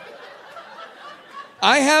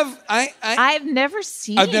 I've never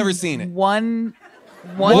seen it. One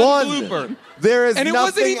blooper. There is and it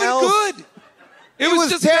nothing wasn't even else. good. It was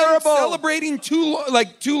just terrible. Celebrating too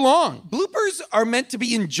long. Bloopers are meant to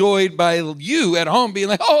be enjoyed by you at home, being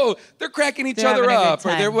like, oh, they're cracking each other up, or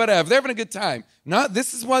they're whatever. They're having a good time. No,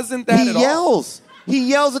 wasn't that at all. He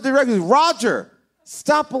yells at the director, Roger,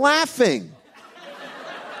 stop laughing.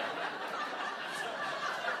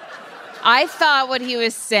 I thought what he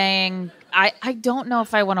was saying, I don't know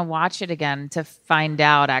if I want to watch it again to find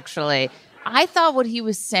out, actually. I thought what he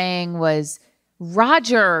was saying was,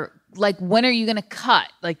 Roger, like, when are you going to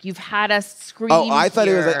cut? Like, you've had us scream. Oh, I thought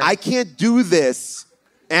here. he was like, I can't do this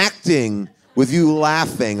acting with you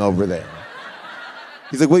laughing over there.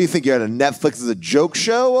 He's like, what do you think? You're at a Netflix as a joke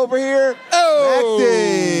show over here? Oh.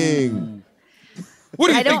 Acting. What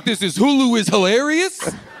do you think this is? Hulu is hilarious?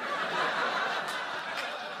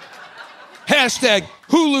 Hashtag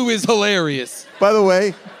Hulu is hilarious. By the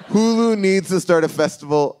way, Hulu needs to start a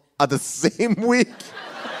festival on the same week.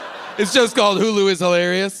 It's just called Hulu is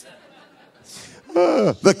hilarious.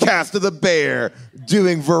 The cast of The Bear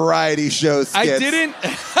doing variety show skits. I didn't.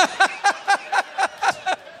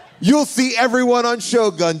 You'll see everyone on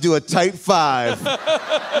Shogun do a tight 5.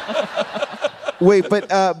 Wait, but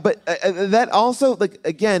that also, like,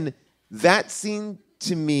 again, that scene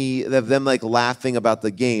to me of them like laughing about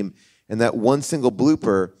the game and that one single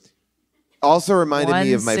blooper also reminded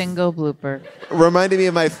me of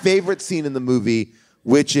my favorite scene in the movie,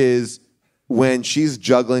 which is when she's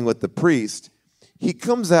juggling with the priest. He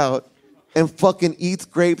comes out and fucking eats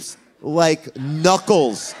grapes like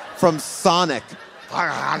Knuckles from Sonic.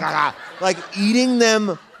 Like eating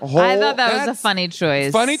them whole. I thought that was a funny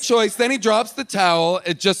choice. Funny choice. Then he drops the towel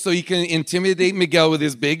just so he can intimidate Miguel with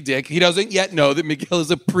his big dick. He doesn't yet know that Miguel is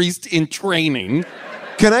a priest in training.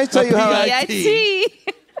 Can I tell you how?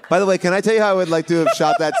 By the way, can I tell you how I would like to have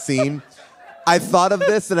shot that scene? I thought of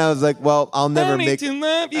this and I was like, well, I'll never make. To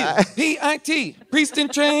love you. P-I-T. Priest in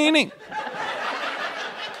training.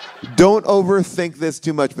 Don't overthink this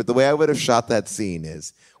too much, but the way I would have shot that scene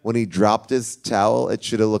is when he dropped his towel, it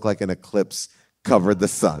should have looked like an eclipse covered the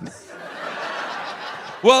sun.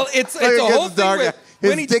 Well, it's a whole thing.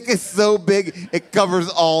 His dick is so big, it covers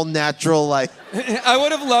all natural light. I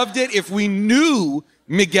would have loved it if we knew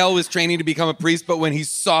Miguel was training to become a priest, but when he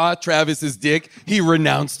saw Travis's dick, he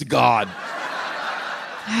renounced God.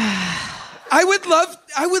 I would love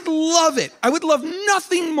it. I would love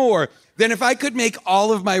nothing more than if I could make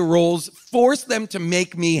all of my roles, force them to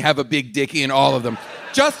make me have a big dick in all of them,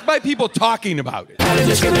 just by people talking about it.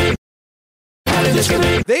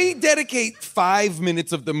 They dedicate 5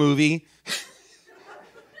 minutes of the movie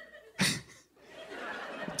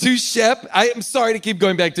to Shep. I am sorry to keep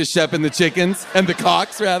going back to Shep and the chickens, and the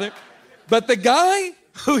cocks, rather. But the guy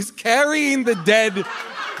who's carrying the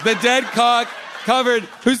dead cock covered,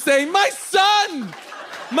 who's saying, my son!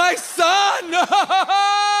 My son!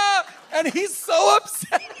 And he's so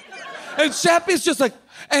upset. And Shep is just like,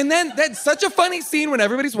 and then that's such a funny scene when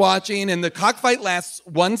everybody's watching and the cockfight lasts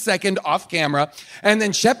 1 second off camera. And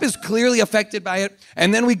then Shep is clearly affected by it.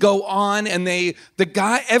 And then we go on and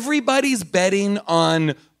everybody's betting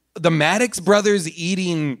on the Maddox brothers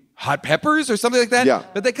eating hot peppers or something like that. Yeah.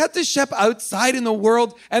 But they cut to Shep outside in the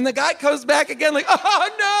world and the guy comes back again like, oh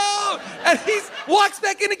no! And he walks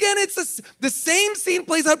back in again. It's the same scene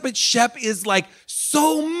plays out, but Shep is like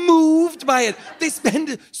so moved by it. They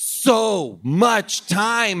spend so much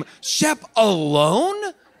time. Shep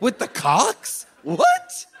alone with the cocks?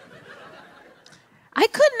 What? I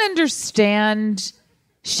couldn't understand.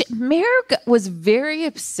 Merrick was very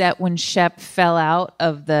upset when Shep fell out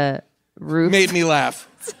of the roof. Made me laugh.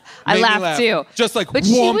 I laughed too. Just like, but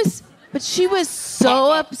she was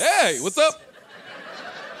so upset. Hey, what's up?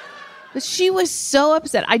 But she was so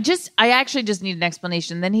upset. I actually just need an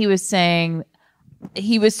explanation. Then he was saying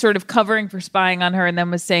he was sort of covering for spying on her, and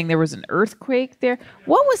then was saying there was an earthquake there.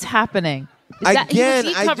 What was happening? Was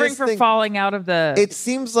he covering for falling out of the? It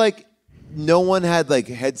seems like no one had like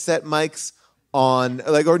headset mics on,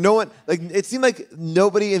 like, or no one, like, it seemed like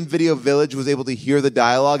nobody in Video Village was able to hear the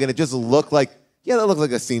dialogue, and it just looked like, yeah, that looked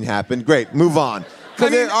like a scene happened. Great, move on.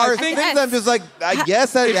 Because there are things I'm just like, I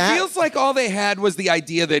guess that it feels like all they had was the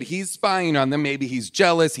idea that he's spying on them. Maybe he's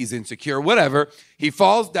jealous, he's insecure, whatever. He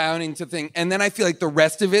falls down into thing, and then I feel like the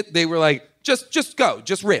rest of it, they were like, just go,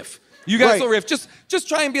 just riff. You guys will riff. Just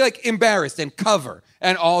try and be like embarrassed and cover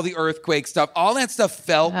and all the earthquake stuff. All that stuff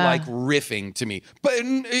felt like riffing to me, but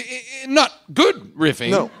not good riffing.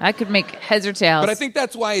 No, I could make heads or tails. But I think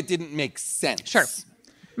that's why it didn't make sense. Sure.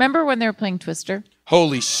 Remember when they were playing Twister?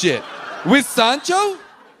 Holy shit. With Sancho?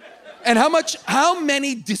 And how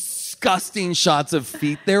many disgusting shots of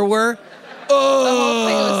feet there were? Oh, the whole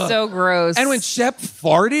thing was so gross. And when Shep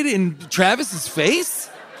farted in Travis's face,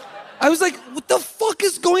 I was like, what the fuck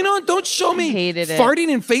is going on? Don't show me farting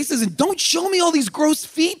in faces, and don't show me all these gross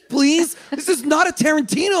feet, please. This is not a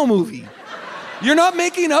Tarantino movie. You're not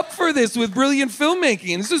making up for this with brilliant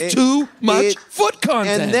filmmaking. This is too much foot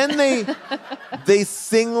content. And then they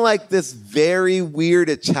sing like this very weird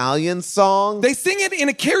Italian song. They sing it in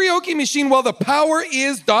a karaoke machine while the power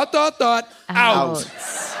is ... out.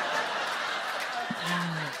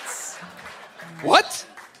 What?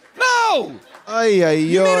 No!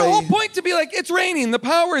 You made a whole point to be like, it's raining, the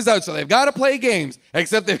power is out, so they've got to play games.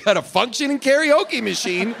 Except they've got a functioning karaoke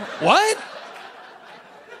machine. What?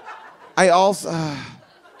 I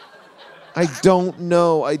don't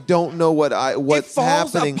know. I don't know what's happening. It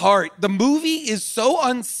falls apart. The movie is so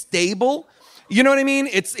unstable. You know what I mean?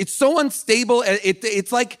 It's so unstable.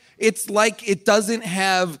 It's like it doesn't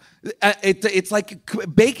have. It's like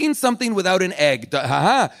baking something without an egg.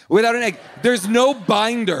 Without an egg. There's no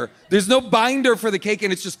binder. There's no binder for the cake,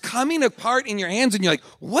 and it's just coming apart in your hands, and you're like,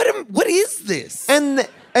 what is this? And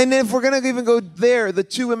if we're gonna even go there, the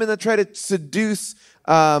two women that try to seduce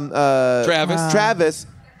Travis,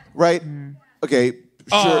 right? Okay,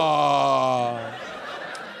 sure.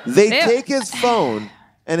 They take his phone.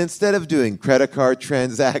 And instead of doing credit card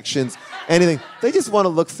transactions, anything, they just want to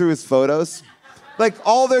look through his photos. Like,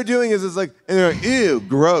 all they're doing is like, and they're like, ew,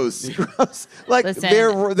 gross. Like,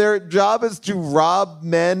 their job is to rob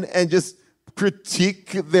men and just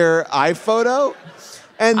critique their iPhoto.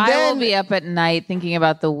 And then I will be up at night thinking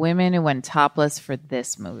about the women who went topless for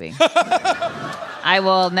this movie. I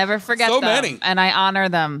will never forget them. Many. And I honor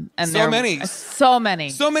them. And so many. So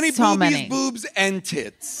many. So many boobies, boobs, and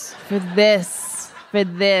tits. For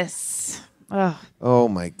this. Oh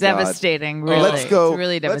my God. Devastating, really. Let's go. It's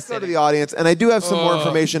really devastating. Let's go to the audience. And I do have some more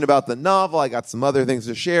information about the novel. I got some other things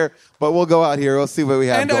to share, but we'll go out here. We'll see what we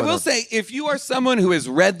have And going I will on. say, if you are someone who has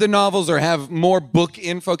read the novels or have more book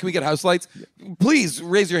info, can we get house lights? Please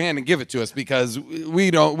raise your hand and give it to us, because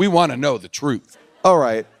we want to know the truth. All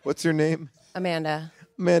right. What's your name? Amanda.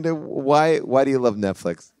 Amanda, why do you love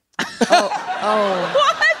Netflix? What?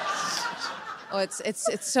 Oh,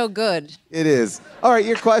 it's so good. It is. All right,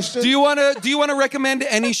 your question. Do you want to recommend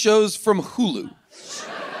any shows from Hulu?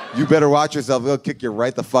 You better watch yourself. They'll kick you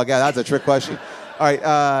right the fuck out. That's a trick question. All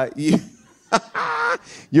right,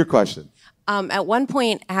 your question. At one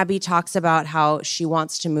point, Abby talks about how she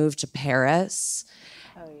wants to move to Paris.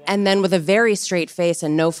 And then with a very straight face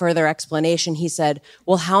and no further explanation, he said,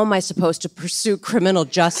 well, how am I supposed to pursue criminal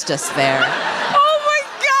justice there? Oh my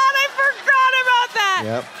God, I forgot about that.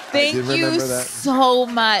 Yep. Thank you so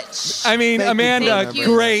much. I mean, Amanda,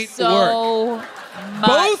 great work.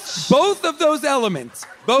 Much. Both of those elements,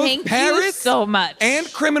 both Thank Paris you so much.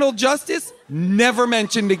 and criminal justice, never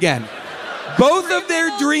mentioned again. Both of their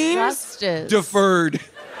dreams deferred.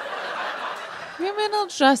 Criminal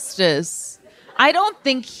justice. I don't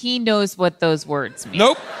think he knows what those words mean.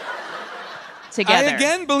 Nope. Together. I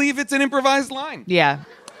again believe it's an improvised line. Yeah.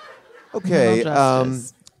 Okay.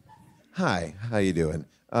 Hi. How you doing?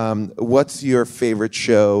 What's your favorite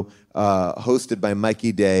show hosted by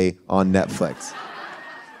Mikey Day on Netflix?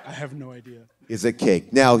 I have no idea. Is it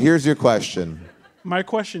cake? Now, here's your question. My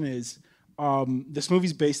question is, this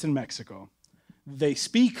movie's based in Mexico. They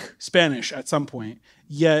speak Spanish at some point,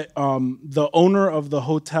 yet the owner of the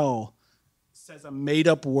hotel says a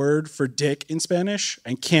made-up word for dick in Spanish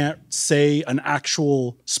and can't say an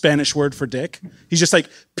actual Spanish word for dick. He's just like,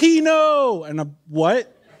 Pino! And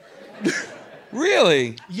what?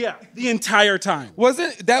 Really? Yeah, the entire time.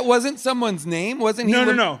 Wasn't someone's name? Wasn't he?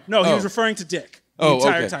 No. He was referring to dick the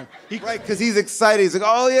entire time. Right, because he's excited. He's like,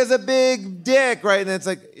 oh, he has a big dick, right? And it's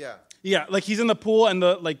like, yeah. Yeah, like he's in the pool and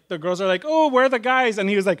the girls are like, oh, where are the guys? And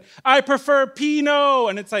he was like, I prefer Pinot.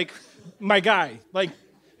 And it's like, my guy, like,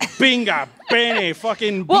 binga, bene,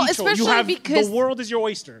 fucking well, bicho. Especially because the world is your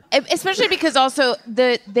oyster. Especially because also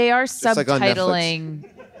they are subtitling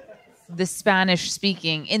like the Spanish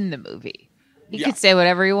speaking in the movie. He could say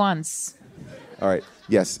whatever he wants. All right.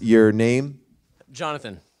 Yes. Your name?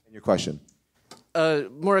 Jonathan. And your question?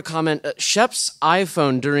 More a comment. Shep's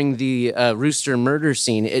iPhone during the Rooster murder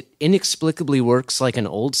scene, it inexplicably works like an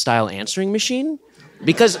old-style answering machine.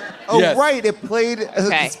 Because right, it played as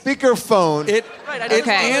a speakerphone. It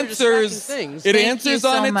answers. It answers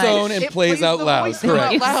on its own and plays out loud.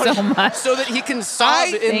 Correct. Thank you so much. So that he can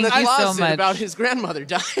sob in the closet about his grandmother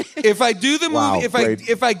dying. If I do the movie,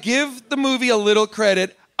 if I give the movie a little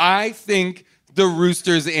credit, I think the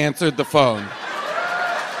Roosters answered the phone.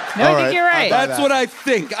 No, I think you're right. That's what I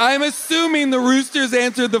think. I'm assuming the Roosters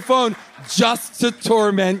answered the phone just to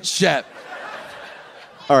torment Shep.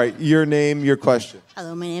 All right, your name, your question.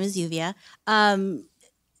 Hello, my name is Yuvia.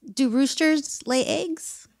 Do roosters lay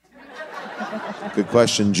eggs? Good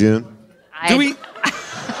question, June. Do we?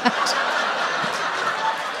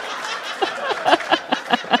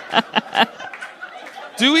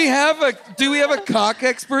 Do we have a cock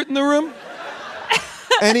expert in the room?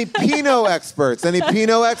 Any Pinot experts? Any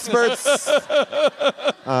Pinot experts?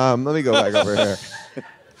 Let me go back over here.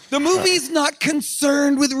 The movie's not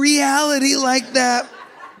concerned with reality like that.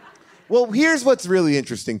 Well, here's what's really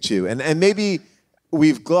interesting, too. And maybe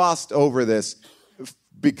we've glossed over this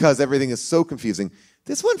because everything is so confusing.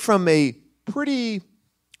 This went from a pretty,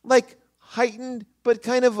 like, heightened but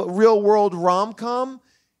kind of real world rom-com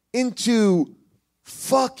into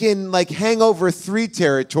fucking like Hangover 3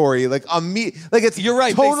 territory. Like it's You're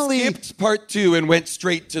right. totally They skipped part 2 and went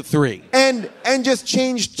straight to 3. and just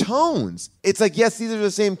changed tones. It's like, yes, these are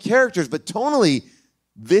the same characters, but tonally,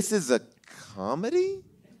 this is a comedy?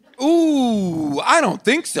 Ooh, I don't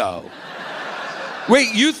think so.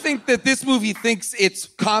 Wait, you think that this movie thinks it's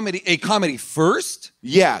a comedy first?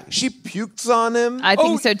 Yeah, she pukes on him. I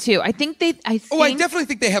think so too. I definitely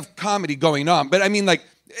think they have comedy going on, but I mean, like,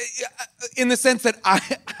 in the sense that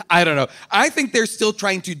I don't know. I think they're still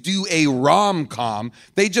trying to do a rom-com.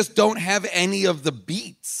 They just don't have any of the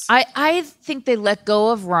beats. I think they let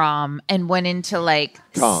go of rom and went into like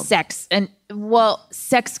sex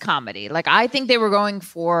comedy. Like I think they were going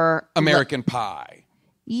for American Pie.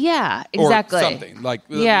 Yeah, exactly. Or something like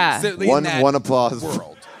one applause.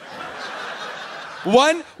 World.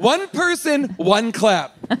 One person, one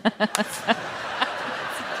clap.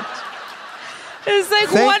 It's like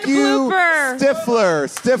Thank one you, blooper.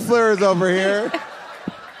 Stifler is over here.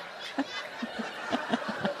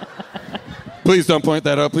 Please don't point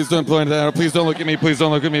that out. Please don't point that out. Please don't look at me. Please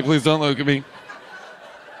don't look at me. Please don't look at me.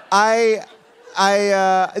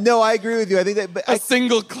 No, I agree with you. I think that a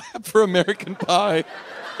single clap for American Pie.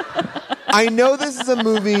 I know this is a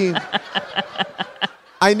movie.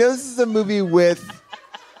 With.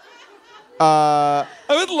 I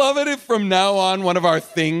would love it if from now on one of our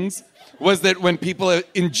things was that when people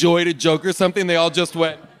enjoyed a joke or something, they all just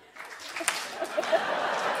went.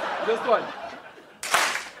 Just one.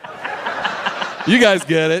 You guys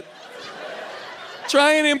get it.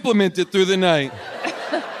 Try and implement it through the night.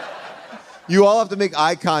 You all have to make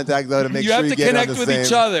eye contact, though, to make sure you get on the same. You have to connect with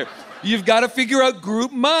each other. You've got to figure out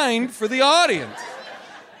group mind for the audience.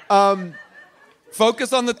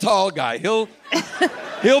 Focus on the tall guy. He'll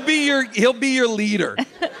be your leader.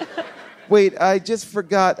 Wait, I just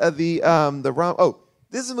forgot the rom. Oh,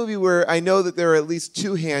 this is a movie where I know that there are at least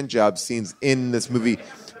 2 hand job scenes in this movie,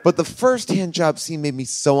 but the first hand job scene made me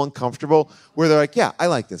so uncomfortable. Where they're like, "Yeah, I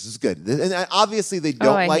like this. It's good," and obviously they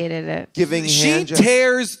don't hated it. giving. She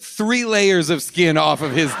tears 3 layers of skin off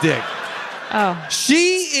of his dick. Oh,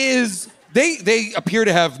 she is. They appear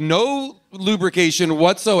to have no lubrication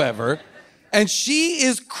whatsoever. And she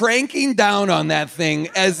is cranking down on that thing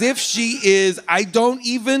as if she is, I don't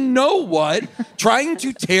even know what, trying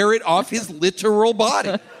to tear it off his literal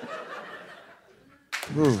body.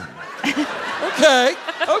 Okay.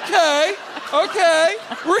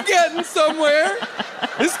 We're getting somewhere.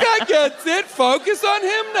 This guy gets it. Focus on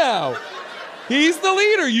him now. He's the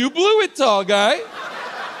leader. You blew it, tall guy.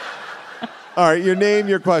 All right, your name,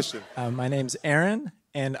 your question. My name's Aaron.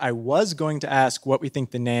 And I was going to ask what we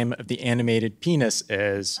think the name of the animated penis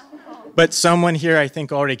is. But someone here, I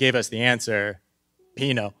think, already gave us the answer.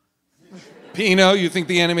 Pino. Pino? You think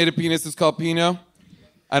the animated penis is called Pino?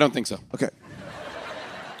 I don't think so. Okay.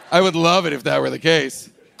 I would love it if that were the case.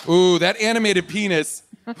 Ooh, that animated penis.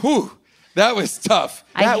 Whew, that was tough.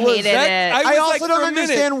 I hated it. I also don't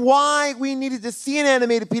understand why we needed to see an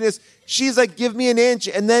animated penis. She's like, give me an inch.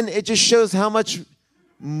 And then it just shows how much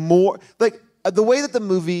more... Like... The way that the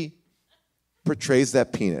movie portrays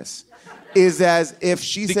that penis is as if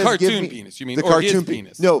she says, cartoon give me, penis, you mean, the or cartoon his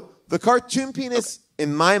penis? No, the cartoon penis,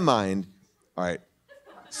 in my mind, all right,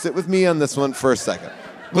 sit with me on this one for a second.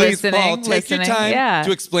 Please, Paul, take your time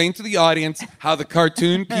to explain to the audience how the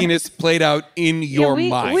cartoon penis played out in your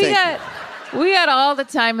mind. We got all the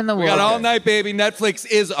time in the world. We got all night, baby. Netflix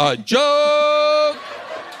is a joke.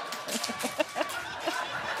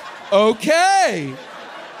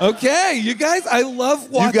 Okay, you guys, I love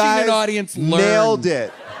watching an audience learn. Nailed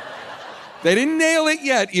it. They didn't nail it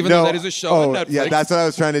yet, even though that is a show on Netflix. Yeah, that's what I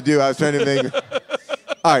was trying to do. I was trying to make...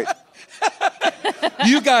 All right.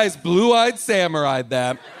 You guys blue-eyed samurai'd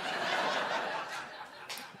that.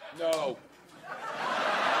 No.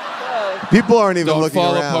 People aren't even Don't looking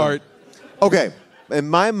fall around. apart. Okay. In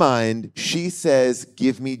my mind, she says,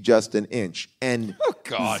 give me just an inch. And oh,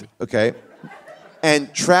 God. Okay.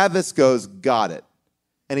 And Travis goes, got it.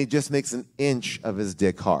 And he just makes an inch of his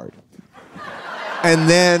dick hard. And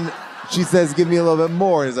then she says, give me a little bit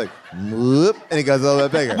more. And he's like, whoop, and he goes a little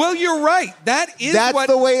bit bigger. Well, you're right. That's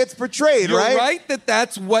the way it's portrayed, you're right? You're right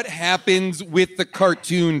that's what happens with the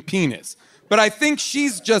cartoon penis. But I think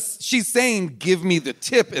she's saying, give me the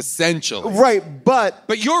tip, essentially. Right, but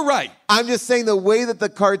you're right. I'm just saying the way that the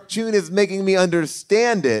cartoon is making me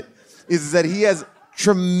understand it is that he has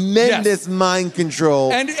tremendous mind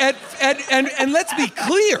control. And let's be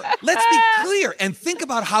clear. Let's be clear and think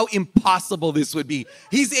about how impossible this would be.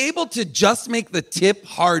 He's able to just make the tip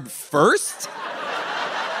hard first?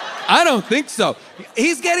 I don't think so.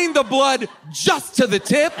 He's getting the blood just to the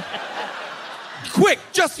tip. Quick,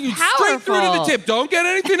 just straight through to the tip. Don't get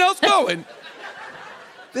anything else going.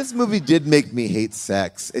 This movie did make me hate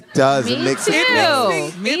sex. It does. Me it makes too.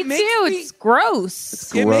 it Me too. It's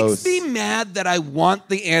gross. It makes me mad that I want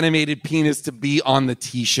the animated penis to be on the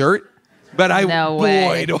T-shirt, but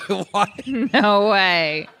boy, do I want it. No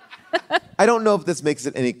way. I don't know if this makes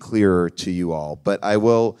it any clearer to you all, but I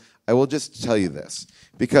will just tell you this,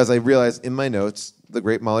 because I realized in my notes, the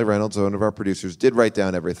great Molly Reynolds, one of our producers, did write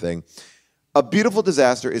down everything. A Beautiful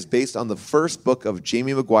Disaster is based on the first book of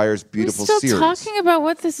Jamie Maguire's Beautiful We're still series. talking about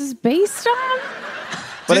what this is based on?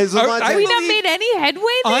 But Have we not made any headway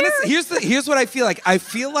there? Honestly, here's what I feel like. I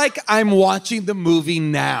feel like I'm watching the movie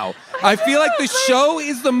now. I feel like the show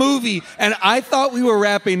is the movie, and I thought we were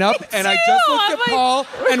wrapping up, and I just looked at Paul,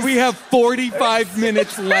 and we have 45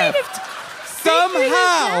 minutes left.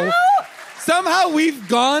 Somehow we've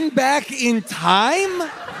gone back in time?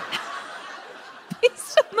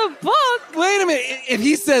 Based on the book. Wait a minute. If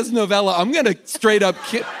he says novella, I'm going to straight up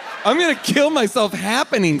I'm going to kill myself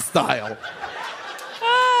Happening style.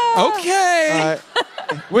 Okay.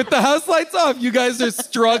 With the house lights off, you guys are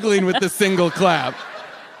struggling with the single clap.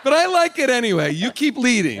 But I like it anyway. You keep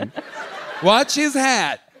leading. Watch his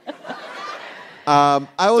hat. I'm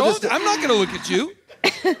not going to look at you.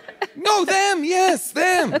 No, them. Yes,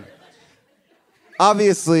 them.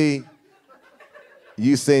 Obviously,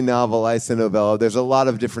 you say novel, I say novella. There's a lot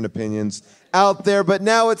of different opinions out there, but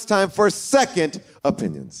now it's time for second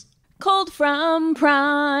opinions. Cold from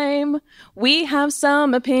Prime, we have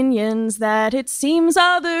some opinions that it seems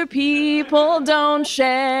other people don't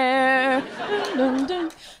share.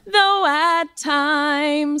 Though at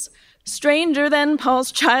times, stranger than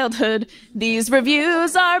Paul's childhood, these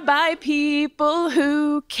reviews are by people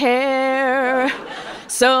who care.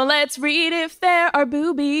 So let's read if there are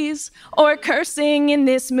boobies or cursing in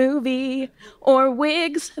this movie or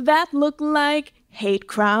wigs that look like hate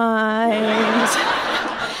crimes.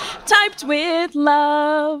 Typed with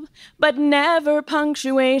love, but never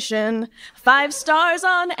punctuation. 5 stars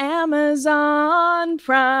on Amazon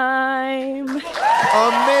Prime. Amazing.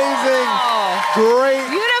 Great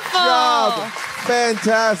Beautiful. job.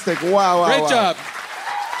 Fantastic. Wow. Great job.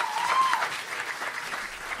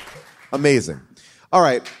 Amazing. All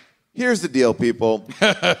right. Here's the deal, people.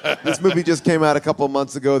 This movie just came out a couple of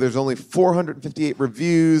months ago. There's only 458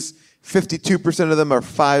 reviews. 52% of them are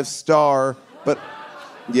 5-star.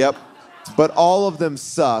 But all of them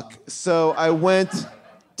suck. So I went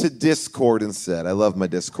to Discord instead. I love my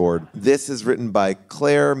Discord. This is written by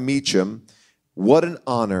Claire Meacham. What an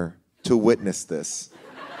honor to witness this.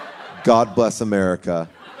 God bless America.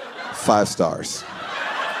 5 stars.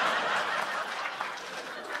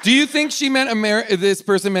 Do you think she meant this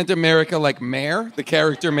person meant America like Mayor, the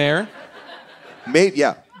character Mayor?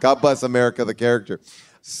 Yeah. God bless America, the character.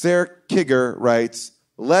 Sarah Kigger writes,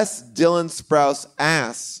 less Dylan Sprouse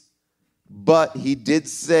ass, but he did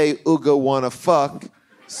say Uga wanna fuck,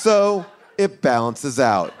 so it balances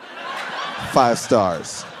out. 5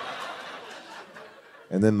 stars.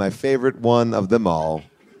 And then my favorite one of them all,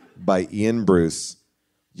 by Ian Bruce,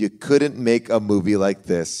 you couldn't make a movie like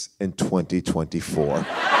this in 2024.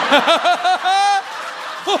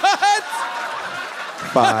 What?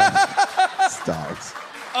 5 stars.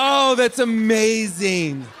 Oh, that's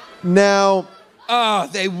amazing. Now,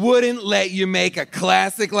 they wouldn't let you make a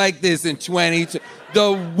classic like this in 2020.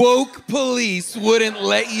 The woke police wouldn't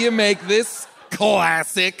let you make this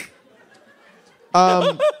classic.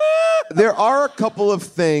 There are a couple of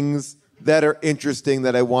things that are interesting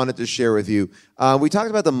that I wanted to share with you. We talked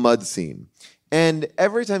about the mud scene. And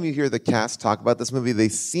every time you hear the cast talk about this movie, they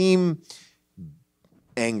seem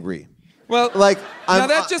angry. Well, now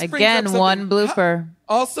that just brings again, up one blooper.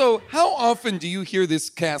 How often do you hear this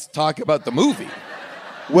cast talk about the movie?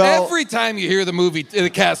 Well, every time you hear the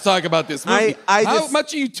cast talk about this movie, how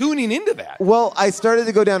much are you tuning into that? Well, I started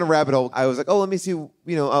to go down a rabbit hole. I was like, let me see,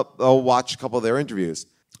 I'll watch a couple of their interviews.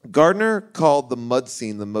 Gardner called the mud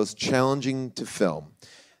scene the most challenging to film.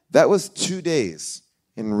 That was 2 days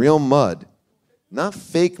in real mud, not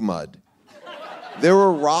fake mud. There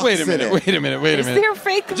were rocks in it. Wait a minute. Is there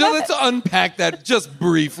fake mud? Let's unpack that just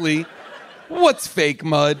briefly. What's fake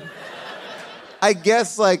mud? I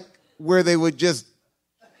guess where they would just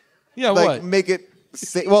what? Make it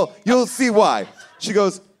say, well, you'll see why. She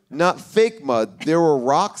goes, not fake mud, there were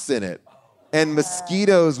rocks in it. And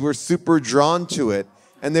mosquitoes were super drawn to it.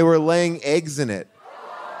 And they were laying eggs in it.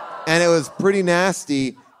 And it was pretty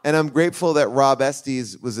nasty. And I'm grateful that Rob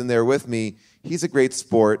Estes was in there with me. He's a great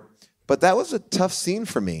sport. But that was a tough scene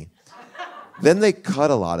for me. Then they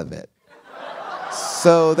cut a lot of it.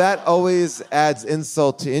 So that always adds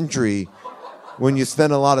insult to injury when you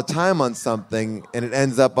spend a lot of time on something and it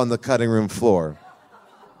ends up on the cutting room floor.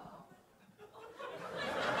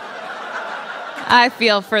 I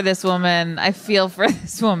feel for this woman. How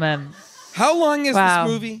long is Wow.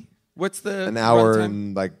 this movie? What's the An hour runtime?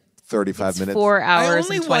 and like 35 minutes. 4 I hours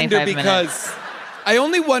only and wonder 25 because minutes. I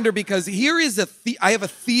only wonder because here is I have a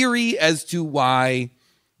theory as to why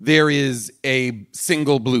there is a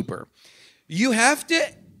single blooper. You have to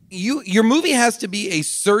your movie has to be a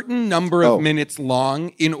certain number of minutes long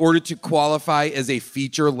in order to qualify as a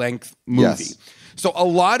feature-length movie. Yes. So a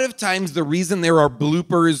lot of times the reason there are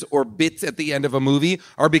bloopers or bits at the end of a movie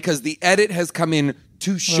are because the edit has come in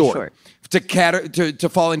too short. To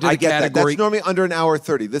fall into the I get that. category. That's normally under an hour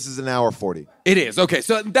 30. This is an hour 40. It is. Okay,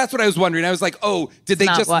 so that's what I was wondering. I was like, oh, did they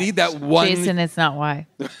Not just why. need that one? Jason, it's not why.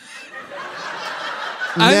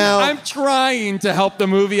 I'm trying to help the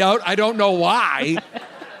movie out. I don't know why.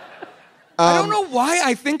 I don't know why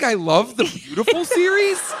I think I love the Beautiful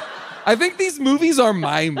series. I think these movies are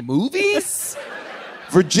my movies.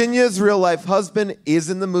 Virginia's real-life husband is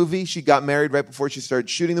in the movie. She got married right before she started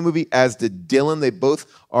shooting the movie, as did Dylan. They both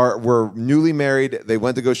were newly married. They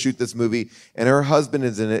went to go shoot this movie, and her husband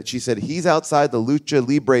is in it. She said he's outside the Lucha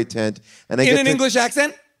Libre tent. And In an English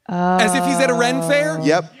accent? As if he's at a Ren fair?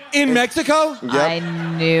 Yep. In Mexico? Yep. I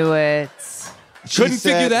knew it. Couldn't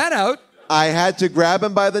figure that out. I had to grab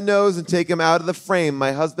him by the nose and take him out of the frame.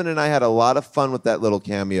 My husband and I had a lot of fun with that little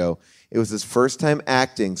cameo. It was his first time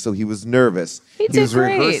acting, so he was nervous. He did was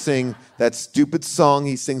great. rehearsing that stupid song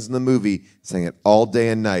he sings in the movie, sang it all day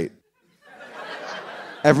and night.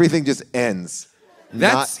 Everything just ends.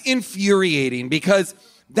 That's infuriating because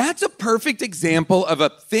that's a perfect example of a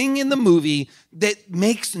thing in the movie that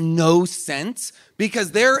makes no sense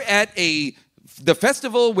because they're at the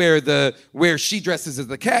festival where she dresses as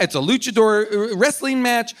the cat. It's a luchador wrestling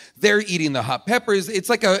match. They're eating the hot peppers. It's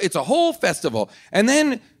a whole festival. And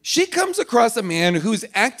then she comes across a man who's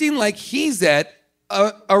acting like he's at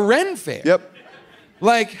a Ren fair. Yep.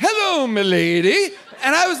 Like, hello, milady.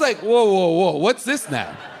 And I was like, whoa, what's this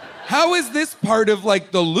now? How is this part of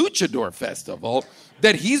like the luchador festival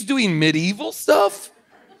that he's doing medieval stuff?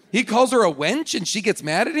 He calls her a wench and she gets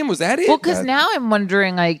mad at him? Was that it? Well, because now I'm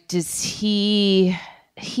wondering, like,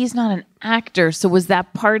 he's not an actor, so was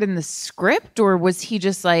that part in the script, or was he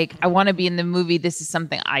just like, I want to be in the movie, this is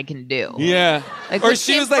something I can do? Yeah. Like, or which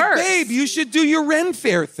she came was like, first? babe, you should do your Ren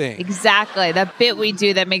fair thing. Exactly, that bit we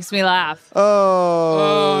do that makes me laugh.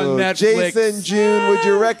 Oh, Netflix. Jason, June, would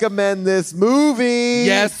you recommend this movie?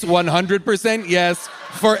 Yes, 100% yes.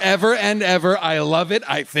 Forever and ever. I love it,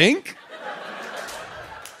 I think.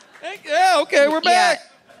 Yeah, okay, we're back.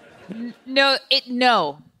 No.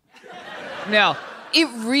 It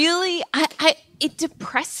really, it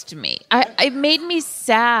depressed me. It made me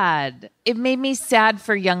sad. It made me sad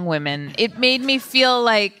for young women. It made me feel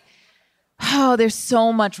like, oh, there's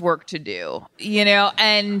so much work to do,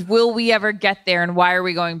 and will we ever get there? And why are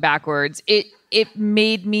we going backwards? It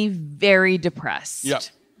made me very depressed. Yep.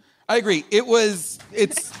 I agree. It's...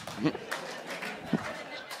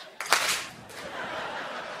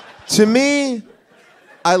 To me,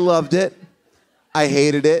 I loved it. I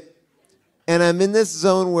hated it. And I'm in this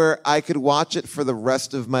zone where I could watch it for the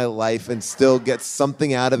rest of my life and still get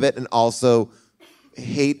something out of it and also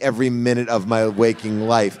hate every minute of my waking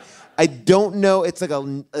life. I don't know. It's like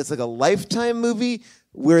a Lifetime movie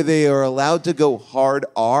where they are allowed to go hard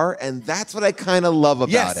R, and that's what I kind of love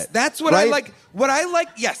about it. That's what I like. What I like,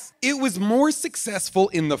 yes, it was more successful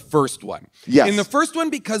in the first one. Yes. In the first one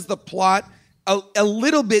because the plot a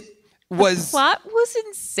little bit was... The plot was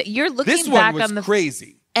insane. You're looking this back one was on the...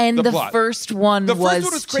 crazy. And the plot. first one The was first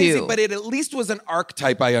one was crazy, too. but it at least was an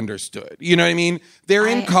archetype I understood. You know what I mean? They're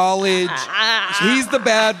in college. He's the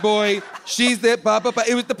bad boy. She's the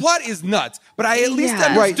It was the plot is nuts, but I at least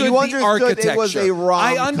understood Right, you the understood architecture. it was a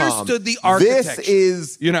rom-com. I understood the architecture. This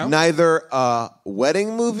is neither a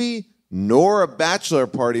wedding movie nor a bachelor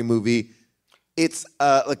party movie. It's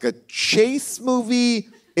like a chase movie.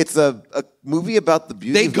 It's a movie about the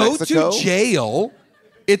beauty of Mexico. They go to jail.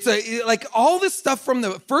 It's like all this stuff from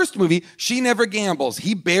the first movie. She never gambles.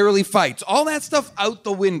 He barely fights. All that stuff out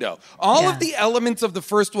the window. All of the elements of the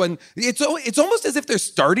first one. It's almost as if they're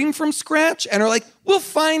starting from scratch and are like, we'll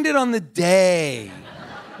find it on the day.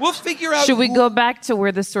 We'll figure out. Should we go back to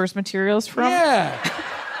where the source material is from? Yeah.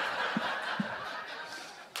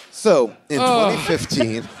 So in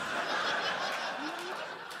 2015,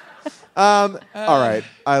 All right.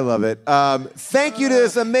 I love it. Thank you to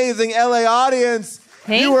this amazing LA audience.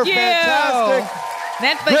 Thank you were you. fantastic.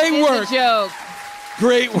 Netflix Great is work. a joke.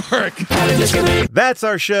 Great work. That's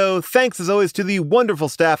our show. Thanks as always to the wonderful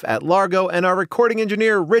staff at Largo and our recording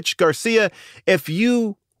engineer, Rich Garcia. If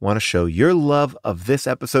you want to show your love of this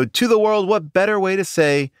episode to the world, what better way to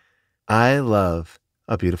say, I love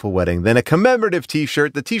a beautiful wedding than a commemorative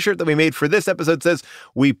t-shirt. The t-shirt that we made for this episode says,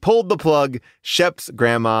 "We pulled the plug, Shep's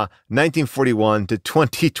grandma, 1941 to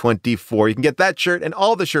 2024. You can get that shirt and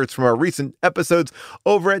all the shirts from our recent episodes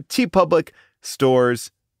over at TeePublic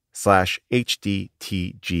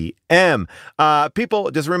stores/HDTGM.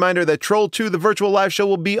 People, just a reminder that Troll 2, the virtual live show,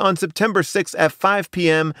 will be on September 6th at 5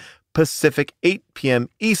 p.m. Pacific, 8 p.m.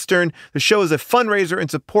 Eastern. The show is a fundraiser in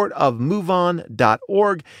support of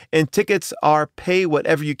MoveOn.org, and tickets are pay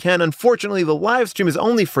whatever you can. Unfortunately, the live stream is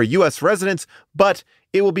only for U.S. residents, but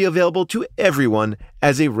it will be available to everyone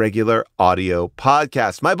as a regular audio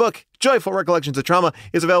podcast. My book, Joyful Recollections of Trauma,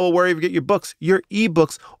 is available wherever you get your books, your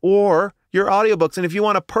ebooks, or your audiobooks. And if you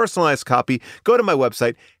want a personalized copy, go to my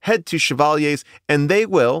website, head to Chevalier's, and they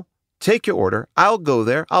will take your order. I'll go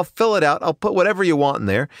there. I'll fill it out. I'll put whatever you want in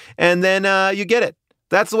there. And then you get it.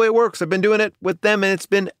 That's the way it works. I've been doing it with them, and it's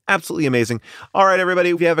been absolutely amazing. All right, everybody,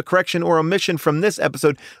 if you have a correction or omission from this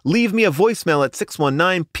episode, leave me a voicemail at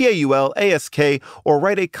 619-PAULASK or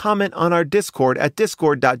write a comment on our Discord at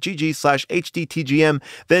discord.gg/HDTGM.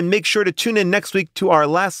 Then make sure to tune in next week to our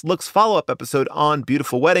Last Looks follow-up episode on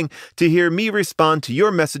Beautiful Wedding to hear me respond to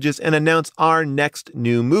your messages and announce our next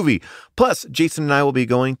new movie. Plus, Jason and I will be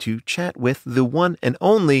going to chat with the one and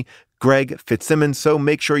only Greg Fitzsimmons, so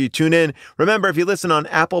make sure you tune in. Remember, if you listen on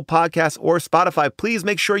Apple Podcasts or Spotify, please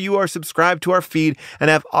make sure you are subscribed to our feed and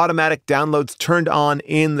have automatic downloads turned on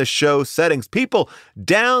in the show settings. People,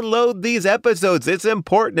 download these episodes. It's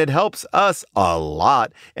important. It helps us a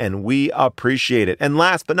lot, and we appreciate it. And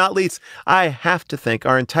last but not least, I have to thank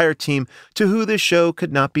our entire team to who this show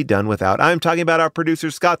could not be done without. I'm talking about our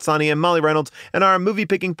producers, Scott Sonny and Molly Reynolds, and our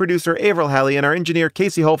movie-picking producer, Avril Halley, and our engineer,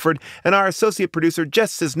 Casey Holford, and our associate producer,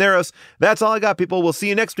 Jess Cisneros. That's all I got, people. We'll see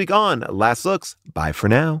you next week on Last Looks. Bye for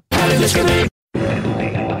now.